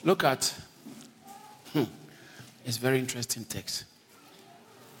 Look at, it's a very interesting text.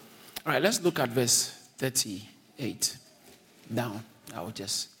 All right, let's look at verse 38 down. I will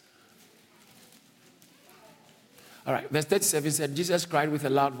just. All right, verse 37 said, Jesus cried with a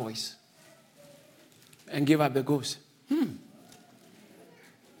loud voice and gave up the ghost.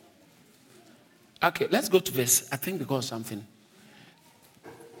 Okay, let's go to verse, I think because something.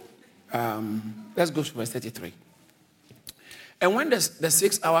 Let's go to verse 33. And when the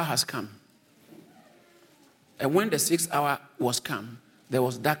 6th hour has come, and when the 6th hour was come, there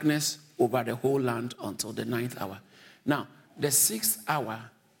was darkness over the whole land until the 9th hour. Now, the 6th hour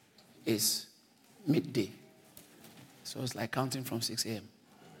is midday. So it's like counting from 6 a.m.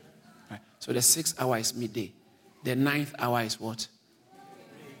 Right. So the 6th hour is midday. The 9th hour is what?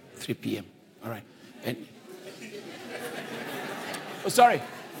 3 p.m. All right. And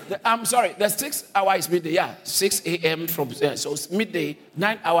I'm sorry. The 6th hour is midday. Yeah, 6 a.m. from so it's midday.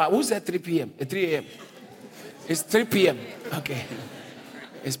 9th hour. Who said 3 p.m.? 3 a.m. It's 3 p.m. Okay.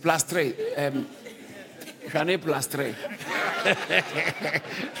 It's plus 3. Plus 3.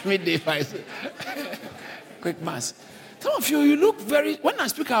 Midday 5. Quick maths. Some of you look very. When I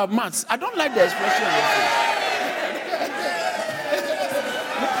speak about maths, I don't like the expression on your face.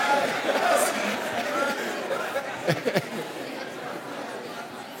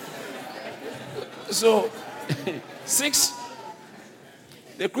 So, 6.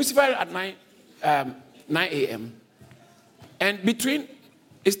 They crucified at 9 a.m. And between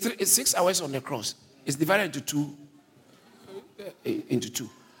it's 6 hours on the cross. It's divided into two.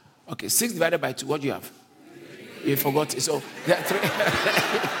 Okay, 6 divided by 2. What do you have? You forgot it. So there are 3.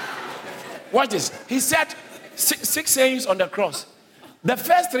 Watch this. He said 6 sayings on the cross. The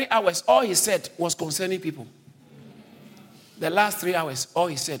first 3 hours, all he said was concerning people. The last 3 hours, all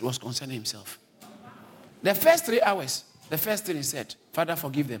he said was concerning himself. The first 3 hours, the first thing he said, Father,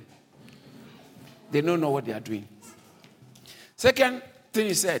 forgive them. They don't know what they are doing. Second thing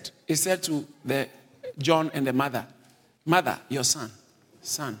he said to the John and the mother, Mother, your son,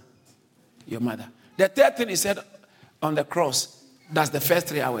 your mother. The third thing he said on the cross, that's the first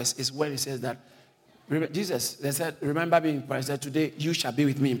 3 hours, is when he says that, Jesus, they said, remember me in paradise, today you shall be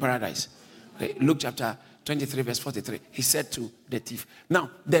with me in paradise. Okay, Luke chapter 23, verse 43. He said to the thief. Now,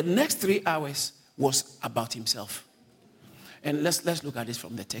 the next 3 hours was about himself. And let's look at this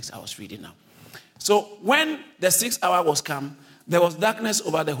from the text I was reading now. So when the 6th hour was come, there was darkness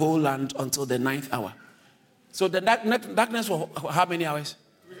over the whole land until the 9th hour. So the darkness for how many hours?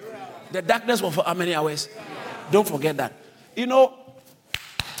 The darkness was for how many hours? Don't forget that. You know,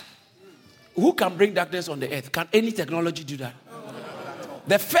 who can bring darkness on the earth? Can any technology do that?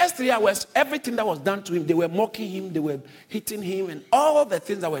 The first 3 hours, everything that was done to him, they were mocking him, they were hitting him, and all the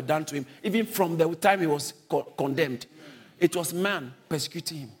things that were done to him, even from the time he was condemned. It was man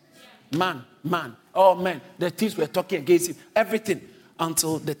persecuting him. Man. Oh, man. The thieves were talking against him. Everything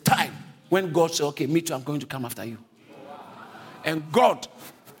until the time when God said, okay, me too, I'm going to come after you. And God,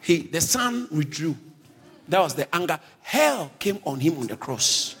 the Son withdrew. That was the anger. Hell came on him on the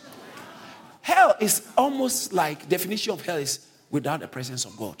cross. Hell is almost like, definition of hell is without the presence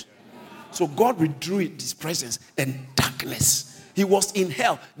of God. So God withdrew his presence and darkness. He was in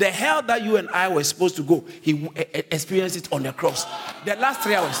hell. The hell that you and I were supposed to go, he experienced it on the cross. The last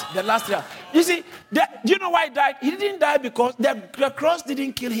 3 hours. You see, do you know why he died? He didn't die because the cross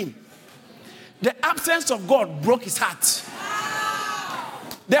didn't kill him. The absence of God broke his heart.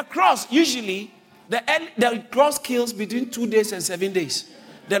 The cross, usually, the cross kills between 2 days and 7 days.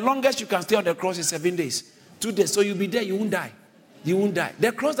 The longest you can stay on the cross is 7 days. 2 days. So you'll be there, you won't die. You won't die.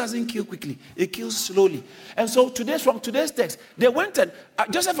 The cross doesn't kill quickly. It kills slowly. And so from today's text, they went and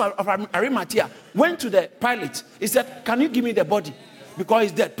Joseph of Arimathea went to the Pilate. He said, can you give me the body? Because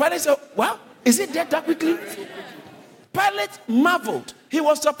he's dead. Pilate said, well, is it dead that quickly? Pilate marveled. He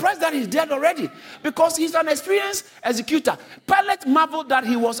was surprised that he's dead already because he's an experienced executor. Pilate marveled that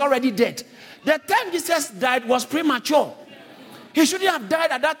he was already dead. The time Jesus died was premature. He shouldn't have died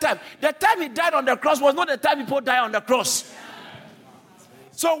at that time. The time he died on the cross was not the time people die on the cross.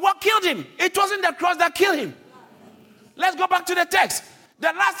 So what killed him? It wasn't the cross that killed him. Let's go back to the text. The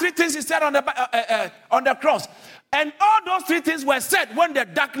last 3 things he said on the cross. And all those 3 things were said when the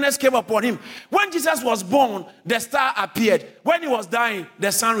darkness came upon him. When Jesus was born, the star appeared. When he was dying,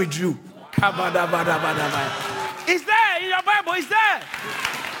 the sun withdrew. It's there in your Bible. It's there.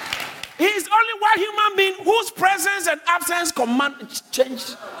 He is only one human being whose presence and absence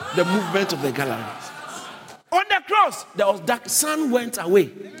changed the movement of the galaxies. On the cross, there was dark. Sun went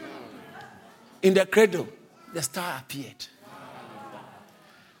away. In the cradle, the star appeared.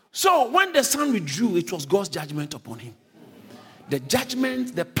 So when the sun withdrew, it was God's judgment upon him. The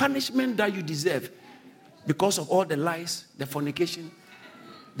judgment, the punishment that you deserve because of all the lies, the fornication,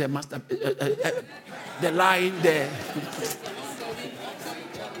 the lying, the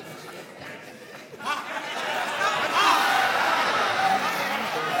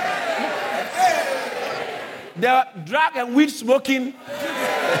drug and weed smoking,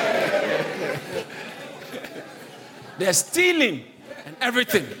 the stealing and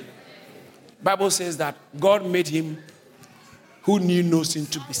everything. Bible says that God made him who knew no sin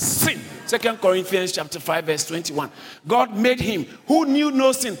to be sin. 2 Corinthians chapter 5 verse 21. God made him who knew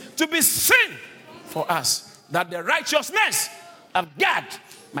no sin to be sin for us, that the righteousness of God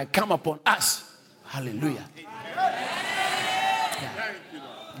might come upon us. Hallelujah. Yeah.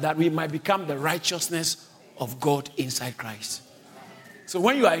 That we might become the righteousness of God inside Christ. So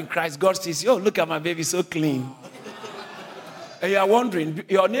when you are in Christ, God says, oh, look at my baby, so clean. And you are wondering,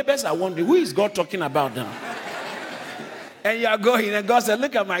 your neighbors are wondering, who is God talking about now? And you are going, and God said,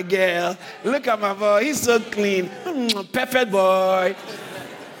 look at my girl, look at my boy, he's so clean. Perfect boy.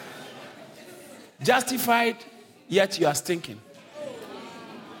 Justified, yet you are stinking.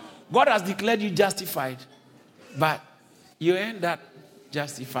 God has declared you justified, but you ain't that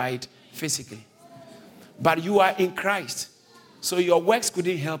justified physically. But you are in Christ. So your works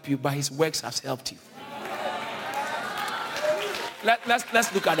couldn't help you, but his works has helped you.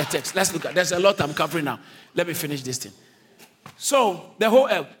 Let's look at the text. There's a lot I'm covering now. Let me finish this thing. So the whole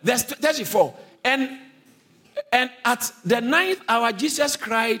there's 34. And at the 9th hour, Jesus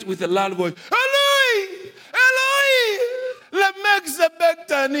cried with a loud voice, Eloi, Eloi, lema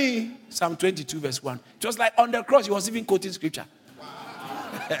sabachthani. Psalm 22 verse 1. It was like on the cross, he was even quoting scripture.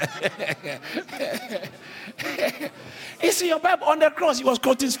 It's in your Bible. On the cross, he was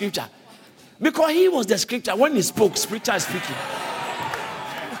quoting scripture. Because he was the scripture. When he spoke, scripture is speaking.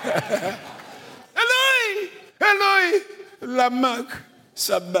 Eloi, Eloi, lema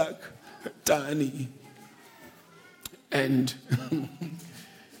sabachthani. And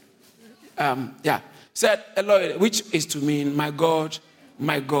said Eloi, which is to mean, my God,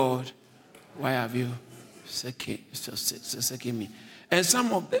 why have you forsaken me? And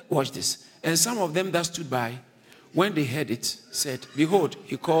some of them, watch this. And some of them that stood by, when they heard it, said, behold,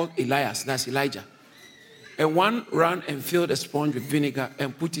 he called Elias, that's Elijah. And one ran and filled a sponge with vinegar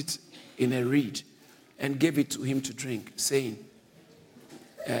and put it in a reed and gave it to him to drink, saying,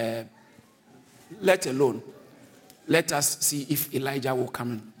 let alone. Let us see if Elijah will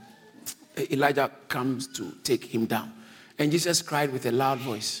come in. Elijah comes to take him down. And Jesus cried with a loud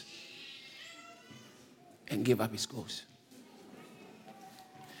voice and gave up his ghost.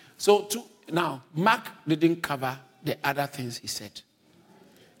 So now, Mark didn't cover the other things he said.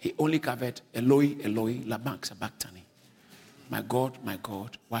 He only covered Eloi, Eloi, lema sabachthani. My God,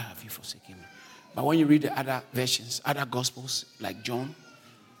 why have you forsaken me? But when you read the other versions, other gospels, like John,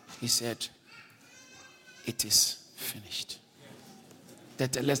 he said, it is finished.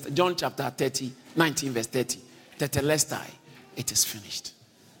 John chapter 30, 19 verse 30. Tetelestai, it is finished.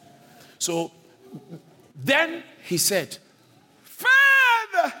 So then he said,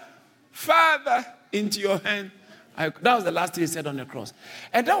 Father, into your hand. That was the last thing he said on the cross.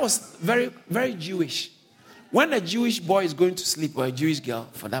 And that was very, very Jewish. When a Jewish boy is going to sleep, or a Jewish girl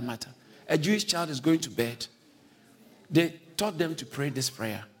for that matter, a Jewish child is going to bed, they taught them to pray this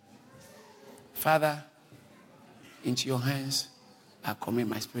prayer. Father, into your hands I commit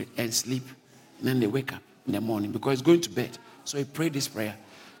my spirit, and sleep. And then they wake up in the morning because he's going to bed. So he prayed this prayer.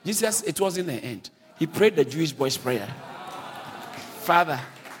 Jesus, it wasn't the end. He prayed the Jewish boy's prayer. Father,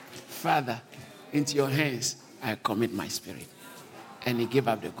 into your hands I commit my spirit. And he gave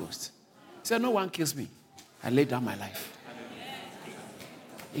up the ghost. He said, no one kills me. I laid down my life.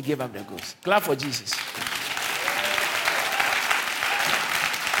 He gave up the ghost. Clap for Jesus.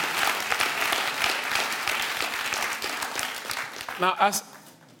 Now, as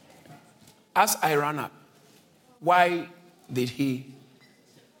I ran up, why did he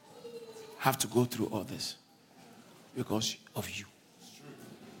have to go through all this? Because of you.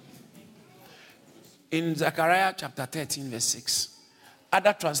 In Zechariah chapter 13, verse 6,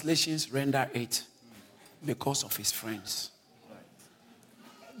 other translations render it because of his friends.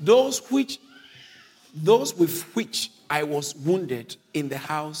 Those with which I was wounded in the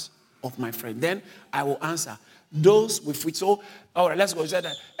house of my friend. Then I will answer, those with which. So, all right, let's go.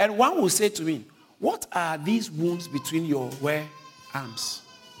 And one will say to me, what are these wounds between your arms?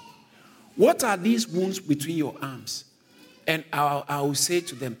 What are these wounds between your arms? And I will say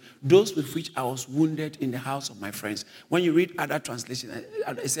to them, those with which I was wounded in the house of my friends. When you read other translations,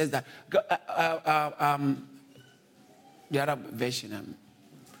 it says that the other version,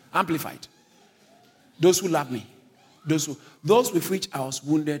 amplified. Those who love me, those with which I was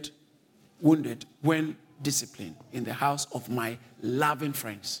wounded when disciplined in the house of my loving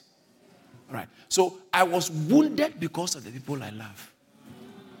friends. All right. So I was wounded because of the people I love.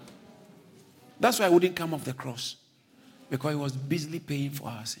 That's why I wouldn't come off the cross. Because he was busily paying for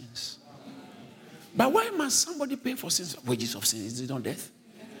our sins. But why must somebody pay for sins? Wages of sin, is it not death?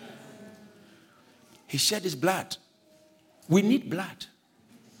 He shed his blood. We need blood.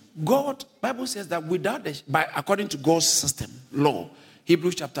 God, Bible says that according to God's system, law,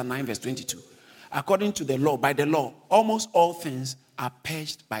 Hebrews chapter 9, verse 22, according to the law, by the law, almost all things are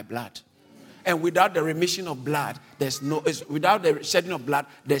purged by blood. And without the remission of blood, without the shedding of blood,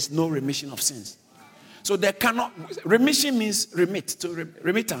 there's no remission of sins. So there cannot, remission means remittance,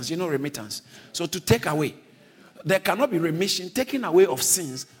 remittance. So to take away. There cannot be remission, taking away of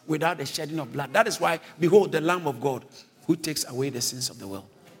sins without the shedding of blood. That is why, behold, the Lamb of God who takes away the sins of the world.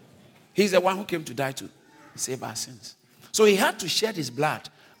 He's the one who came to die to save our sins. So he had to shed his blood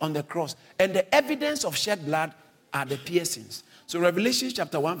on the cross. And the evidence of shed blood are the piercings. So Revelation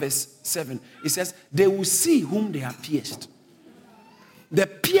chapter 1 verse 7, it says, they will see whom they have pierced. The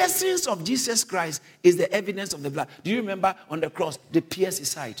piercings of Jesus Christ is the evidence of the blood. Do you remember on the cross, they pierced his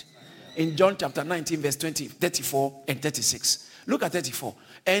side? In John chapter 19 verse 34 and 36. Look at 34.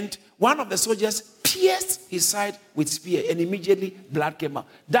 And one of the soldiers pierced his side with spear, and immediately blood came out.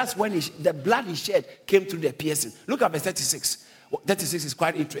 That's when the blood he shed came through the piercing. Look at verse 36. 36 is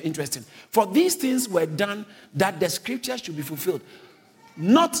quite interesting. For these things were done that the scripture should be fulfilled.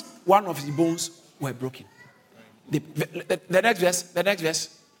 Not one of his bones were broken. The next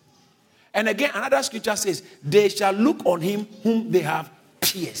verse. And again, another scripture says, they shall look on him whom they have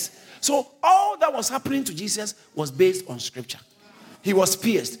pierced. So all that was happening to Jesus was based on scripture. He was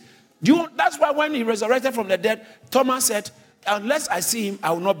pierced. That's why when he resurrected from the dead, Thomas said, unless I see him,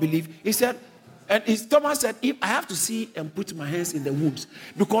 I will not believe. He said, Thomas said, if I have to see and put my hands in the wounds,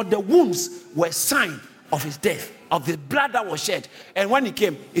 because the wounds were a sign of his death, of the blood that was shed. And when he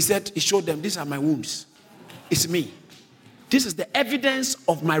came, he said, he showed them, these are my wounds. It's me. This is the evidence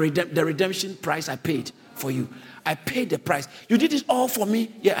of the redemption price I paid for you. I paid the price. You did it all for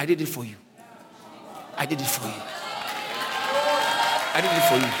me? Yeah, I did it for you. I did it for you. I did it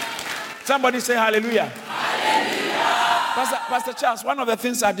for you. Somebody say hallelujah. Hallelujah. Pastor Charles, one of the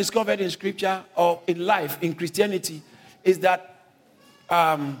things I discovered in scripture or in life, in Christianity, is that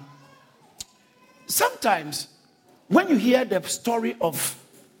sometimes when you hear the story of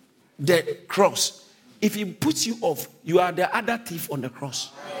the cross, if it puts you off, you are the other thief on the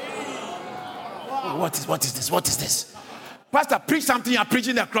cross. What is this? Pastor, preach something, you're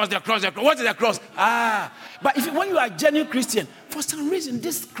preaching the cross. What is the cross? But when you are a genuine Christian, for some reason,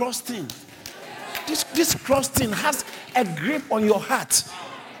 this cross thing has a grip on your heart.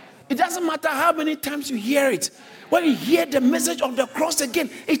 It doesn't matter how many times you hear it. When you hear the message of the cross again,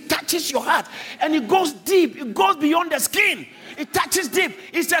 it touches your heart. And it goes deep. It goes beyond the skin. It touches deep.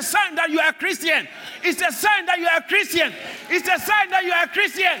 It's a sign that you are a Christian. It's a sign that you are a Christian. It's a sign that you are a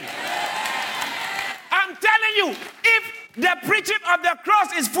Christian. I'm telling you, if the preaching of the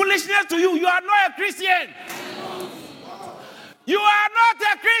cross is foolishness to you, you are not a Christian. You are not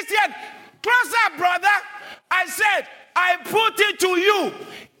a Christian. Close up, brother. I said, I put it to you.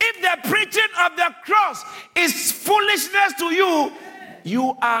 If the preaching of the cross is foolishness to you,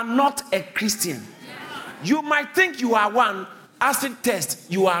 you are not a Christian. You might think you are one. Acid test,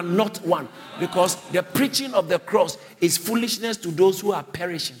 you are not one. Because the preaching of the cross is foolishness to those who are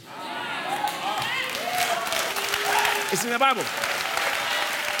perishing. It's in the Bible.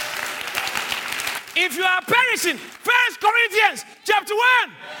 If you are perishing, 1 Corinthians chapter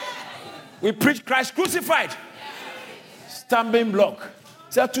 1, we preach Christ crucified. Stumbling block.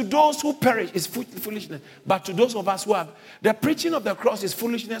 So to those who perish is foolishness. But to those of us who have, the preaching of the cross is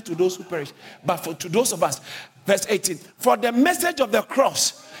foolishness to those who perish. But to those of us, verse 18, for the message of the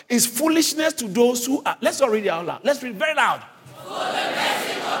cross is foolishness to those who are, let's all read it out loud. Let's read very loud. For the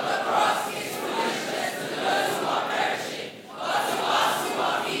message of the cross is foolishness to those who are perishing, but to us who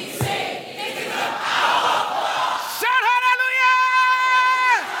are being saved, it is the power of God. Shout hallelujah!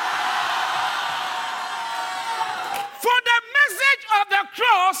 For the message of the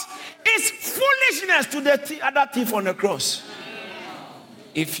cross is foolishness to the other thief on the cross.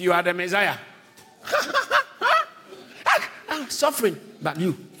 If you are the Messiah, suffering, but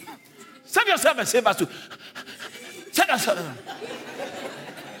you save yourself and save us too. Save yourself.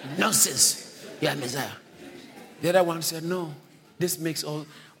 Nonsense. You are Messiah. The other one said, no, this makes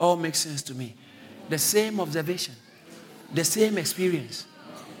all makes sense to me. The same observation, the same experience,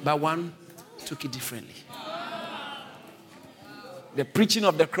 but one took it differently. The preaching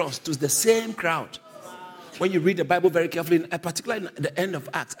of the cross to the same crowd. When you read the Bible very carefully, particularly at the end of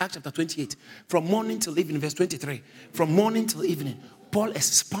Acts chapter 28, from morning till evening, verse 23, from morning till evening, Paul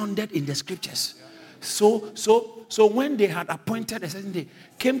expounded in the scriptures. So when they had appointed a certain day,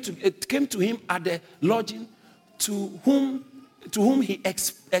 it came to him at the lodging to whom to whom he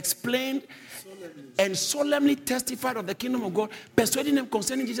explained and solemnly testified of the kingdom of God, persuading them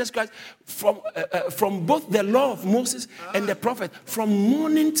concerning Jesus Christ from both the law of Moses and the prophet, from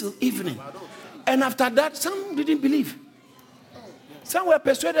morning till evening. And after that, some didn't believe. Some were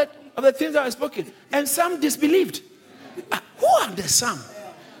persuaded of the things that were spoken, and some disbelieved. Who are the some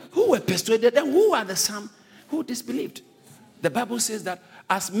who were persuaded, and who are the some who disbelieved? The Bible says that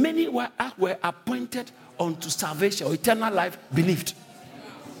as many were appointed unto salvation or eternal life believed.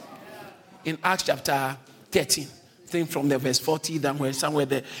 In Acts chapter 13, I think from the verse 40 down where somewhere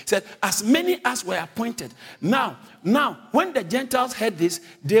there, it said, as many as were appointed. Now, when the Gentiles heard this,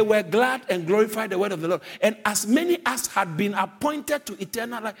 they were glad and glorified the word of the Lord. And as many as had been appointed to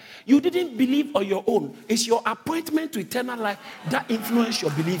eternal life, you didn't believe on your own. It's your appointment to eternal life that influenced your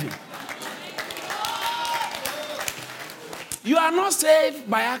believing. You are not saved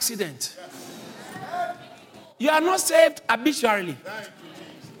by accident. You are not saved arbitrarily.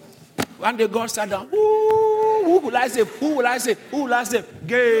 One day God sat down. Who will I save? Who will I save? Who will I save?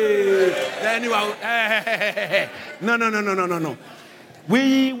 Gay. Anyway, no.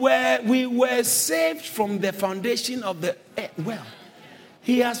 We were saved from the foundation of the earth. Well,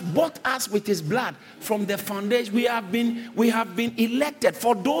 He has bought us with His blood from the foundation. We have been elected.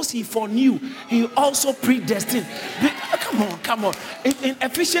 For those He foreknew, He also predestined. Come on. In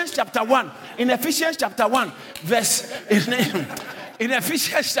Ephesians chapter 1, verse. In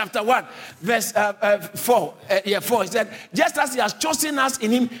Ephesians chapter 1, verse 4, it said, just as He has chosen us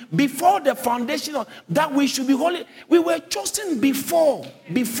in Him before the foundation of that we should be holy. We were chosen before.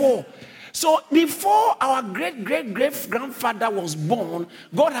 So before our great-great-great-grandfather was born,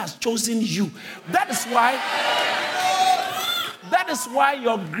 God has chosen you. That is why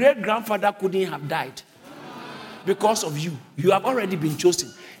your great-grandfather couldn't have died. Because of you. You have already been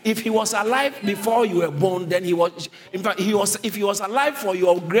chosen. If he was alive before you were born, then if he was alive for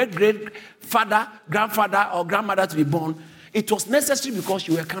your great-great-father, grandfather, or grandmother to be born, it was necessary because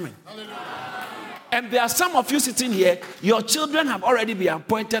you were coming. Hallelujah. And there are some of you sitting here, your children have already been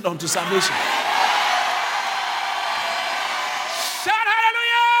appointed unto salvation. Shout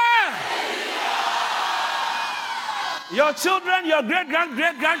hallelujah! Your children, your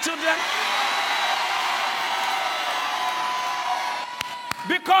great-grandchildren.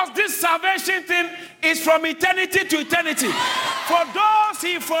 Because this salvation thing is from eternity to eternity. For those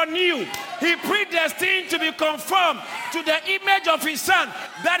He foreknew, He predestined to be conformed to the image of His Son,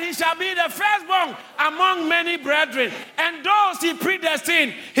 that He shall be the firstborn among many brethren. And those He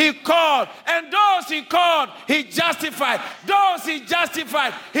predestined, He called. And those He called, He justified. Those He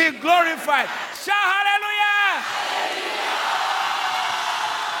justified, He glorified. Shout hallelujah!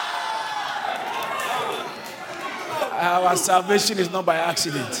 Our salvation is not by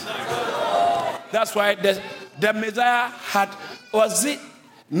accident. That's why the Messiah was it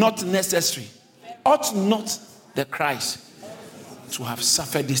not necessary? Ought not the Christ to have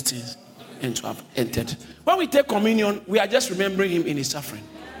suffered these things and to have entered? When we take communion, we are just remembering Him in His suffering.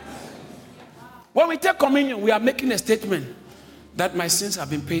 When we take communion, we are making a statement that my sins have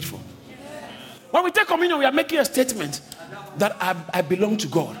been paid for. When we take communion, we are making a statement that I belong to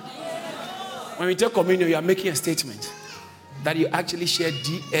God. When we take communion, you are making a statement that you actually share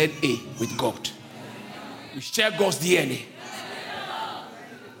DNA with God. You share God's DNA.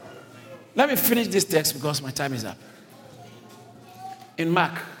 Let me finish this text because my time is up. In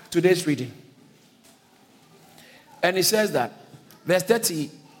Mark, today's reading. And it says that, verse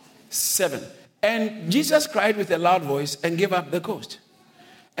 37, and Jesus cried with a loud voice and gave up the ghost.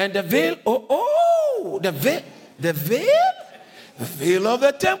 And the veil, the veil of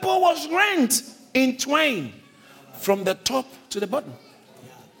the temple was rent in twain from the top to the bottom.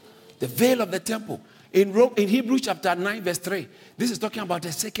 The veil of the temple. In Hebrews chapter 9 verse 3, this is talking about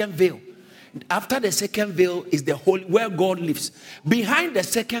the second veil. After the second veil is the holy, where God lives. Behind the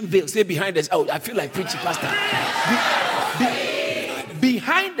second veil, say behind this. Oh, I feel like preaching, pastor.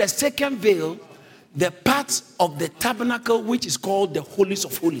 Behind the second veil, the part of the tabernacle which is called the holies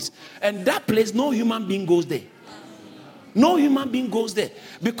of holies. And that place, no human being goes there. No human being goes there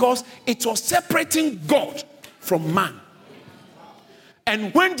because it was separating God from man.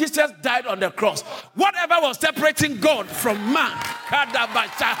 And when Jesus died on the cross, whatever was separating God from man,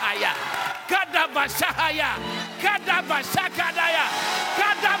 Kadabashahaya, Kadabashahaya, Kadabashakadaya,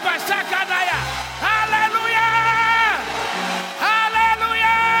 Kadabashakadaya, hallelujah!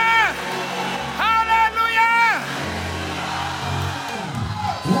 Hallelujah! Hallelujah!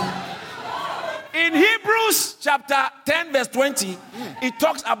 In Hebrews chapter 10 verse 20, it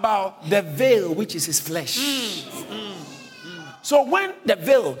talks about the veil which is His flesh. So when the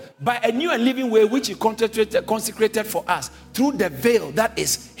veil, by a new and living way which he consecrated for us, through the veil that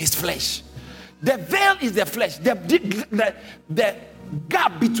is his flesh. The veil is the flesh. The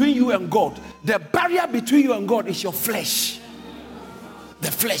gap between you and God, the barrier between you and God is your flesh.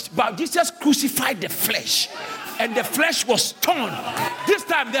 The flesh. But Jesus crucified the flesh. And the flesh was torn. This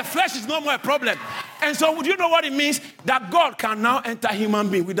time the flesh is no more a problem. And so do you know what it means? That God can now enter human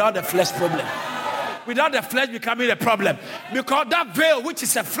being without the flesh problem. Without the flesh becoming a problem. Because that veil, which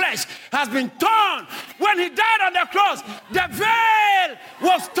is a flesh, has been torn. When he died on the cross, the veil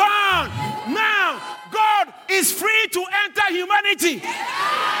was torn. Now, God is free to enter humanity.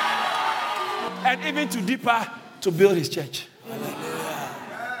 And even to deeper, to build his church.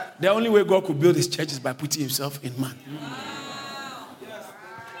 The only way God could build his church is by putting himself in man.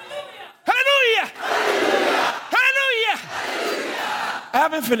 Hallelujah! Hallelujah! I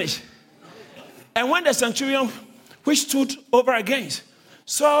haven't finished. And when the centurion, which stood over against,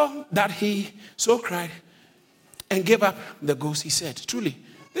 saw that he so cried and gave up the ghost, he said, truly,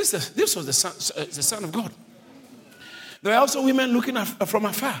 this was the Son of God. There were also women looking from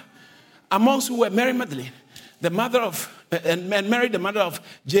afar, amongst who were Mary Magdalene, the mother of, and Mary, the mother of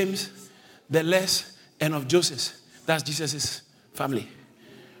James, the less, and of Joseph. That's Jesus' family.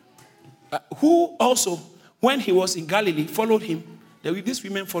 Who also, when he was in Galilee, followed him. These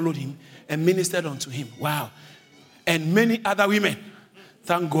women followed him and ministered unto him. Wow. And many other women.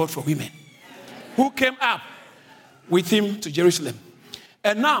 Thank God for women. Who came up with him to Jerusalem.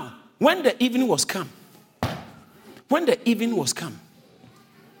 And now, when the evening was come,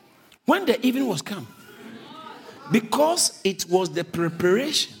 because it was the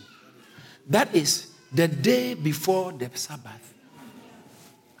preparation, that is the day before the Sabbath.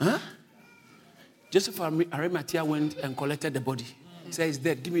 Joseph of Arimathea went and collected the body. He said, he's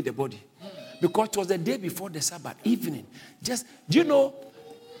dead, give me the body. Because it was the day before the Sabbath, evening. Do you know,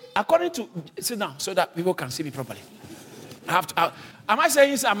 according to, sit down so that people can see me properly. Am I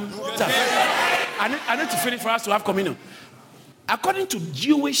saying some stuff? I need to finish for us to have communion. According to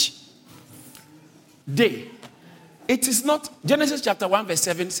Jewish day, it is not, Genesis chapter 1 verse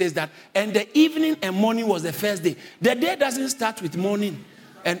 7 says that, and the evening and morning was the first day. The day doesn't start with morning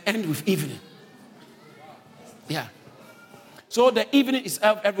and end with evening. Yeah. So the evening is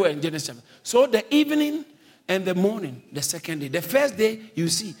everywhere in Genesis chapter. So the evening and the morning, the second day. The first day, you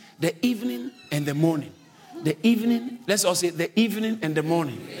see, the evening and the morning. The evening, let's all say the evening and the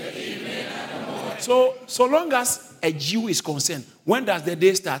morning. So long as a Jew is concerned, when does the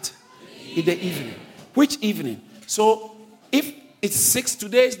day start? In the evening. Which evening? So if it's 6,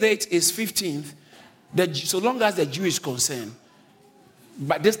 today's date is 15th, so long as the Jew is concerned,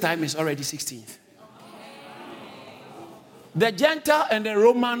 but this time it's already 16th. The Gentile and the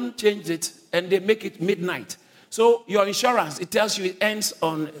Roman changed it and they make it midnight. So your insurance, it tells you it ends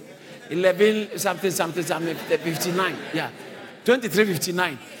on 11 something 59. Yeah.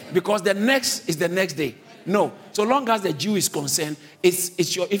 23:59. Because the next is the next day. No. So long as the Jew is concerned,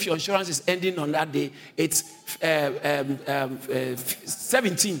 if your insurance is ending on that day, it's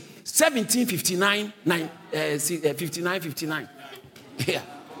 17:59. 59:59. Yeah.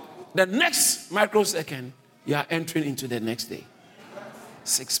 The next microsecond, you are entering into the next day.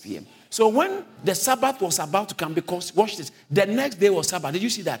 6 p.m. So when the Sabbath was about to come, because, watch this, the next day was Sabbath. Did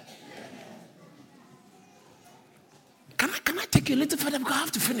you see that? Can I take you a little further because I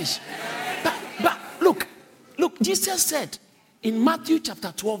have to finish? But look, Jesus said in Matthew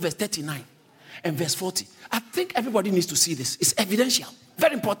chapter 12, verse 39 and verse 40. I think everybody needs to see this. It's evidential.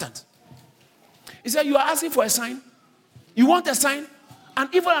 Very important. He said, you are asking for a sign. You want a sign? And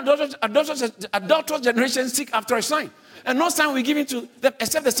even adulterous generation seek after a sign. And no sign will be given to them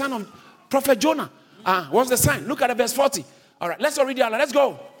except the sign of Prophet Jonah. What's the sign? Look at verse 40. All right, let's all read it out. Let's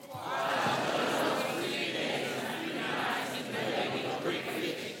go.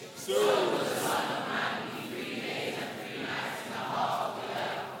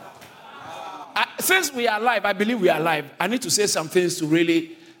 Since we are alive, I believe we are alive. I need to say some things to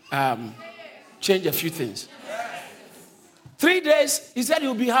really change a few things. 3 days, he said it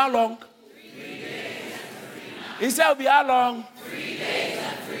will be how long? 3 days and 3 nights. He said it will be how long? 3 days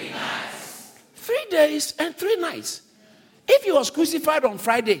and 3 nights. 3 days and 3 nights. If he was crucified on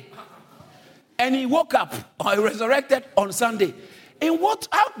Friday and he woke up or he resurrected on Sunday,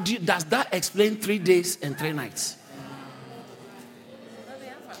 does that explain 3 days and 3 nights?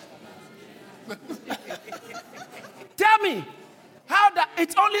 Tell me,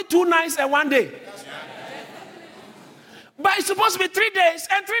 it's only 2 nights and 1 day. But it's supposed to be 3 days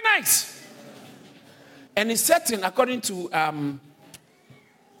and 3 nights. And it's certain, according to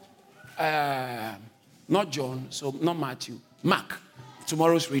not John, so not Matthew, Mark,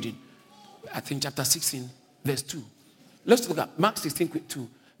 tomorrow's reading. I think chapter 16, verse 2. Let's look at Mark 16, 2.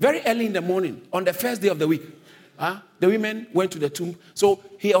 Very early in the morning, on the first day of the week, the women went to the tomb. So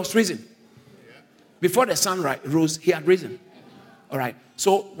he was risen. Before the sun rose, he had risen. All right.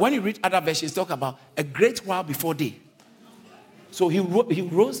 So when you read other versions, talk about a great while before day. So he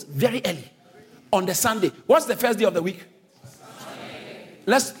rose very early on the Sunday. What's the first day of the week?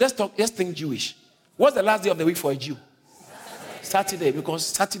 Let's think Jewish. What's the last day of the week for a Jew? Saturday, because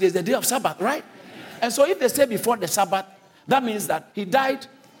Saturday is the day of Sabbath, right? And so if they say before the Sabbath, that means that he died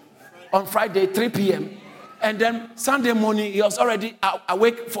on Friday, 3 p.m. And then Sunday morning, he was already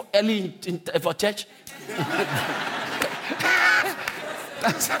awake for early for church.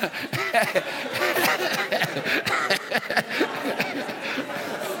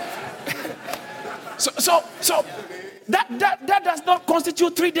 So that does not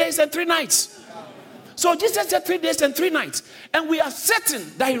constitute 3 days and 3 nights. So Jesus said 3 days and 3 nights. And we are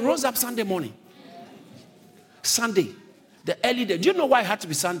certain that he rose up Sunday morning. Sunday, the early day. Do you know why it had to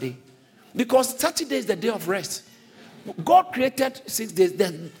be Sunday? Because Saturday is the day of rest. God created 6 days.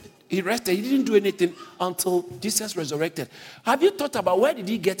 Then he rested. He didn't do anything until Jesus resurrected. Have you thought about where did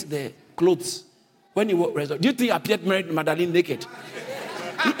he get the clothes when he was resurrected? Do you think he appeared Mary Magdalene naked?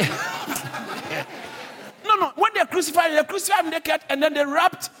 No. When they crucified him naked, and then they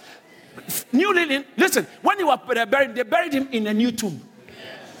wrapped new linen. Listen, when he was buried, they buried him in a new tomb.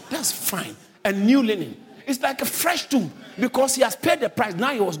 That's fine. A new linen. It's like a fresh tomb because he has paid the price.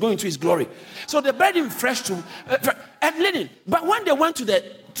 Now he was going to his glory. So they buried him in fresh tomb and linen. But when they went to the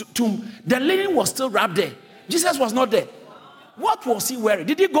tomb, the linen was still wrapped there. Jesus was not there. What was he wearing?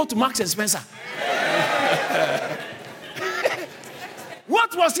 Did he go to Marks and Spencer?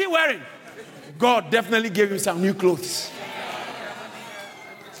 What was he wearing? God definitely gave him some new clothes.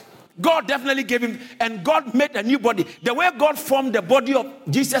 God definitely gave him, and God made a new body. The way God formed the body of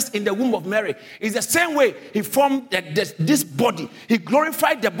Jesus in the womb of Mary is the same way he formed this body. He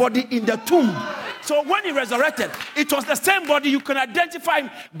glorified the body in the tomb. So when he resurrected, it was the same body. You can identify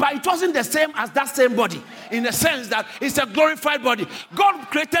him, but it wasn't the same as that same body in the sense that it's a glorified body. God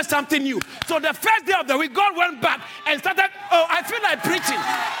created something new. So the first day of the week, God went back and started, I feel like preaching.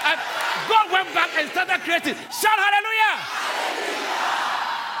 God went back and started creating. Shout hallelujah!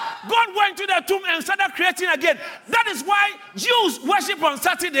 God went to the tomb and started creating again. That is why Jews worship on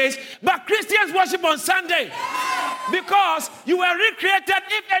Saturdays, but Christians worship on Sunday. Because you were recreated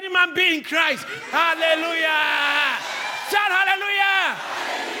if any man be in Christ. Hallelujah. Shout hallelujah.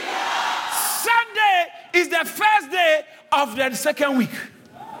 Sunday is the first day of the second week.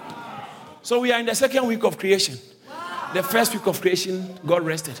 So we are in the second week of creation. The first week of creation, God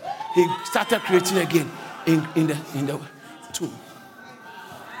rested. He started creating again in the tomb.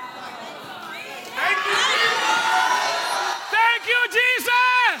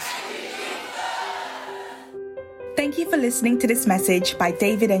 Thank you for listening to this message by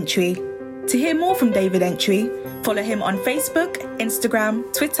David Entry. To hear more from David Entry, follow him on Facebook,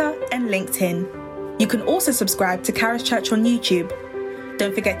 Instagram, Twitter, and LinkedIn. You can also subscribe to Charis Church on YouTube.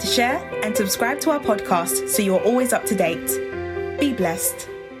 Don't forget to share and subscribe to our podcast so you're always up to date. Be blessed.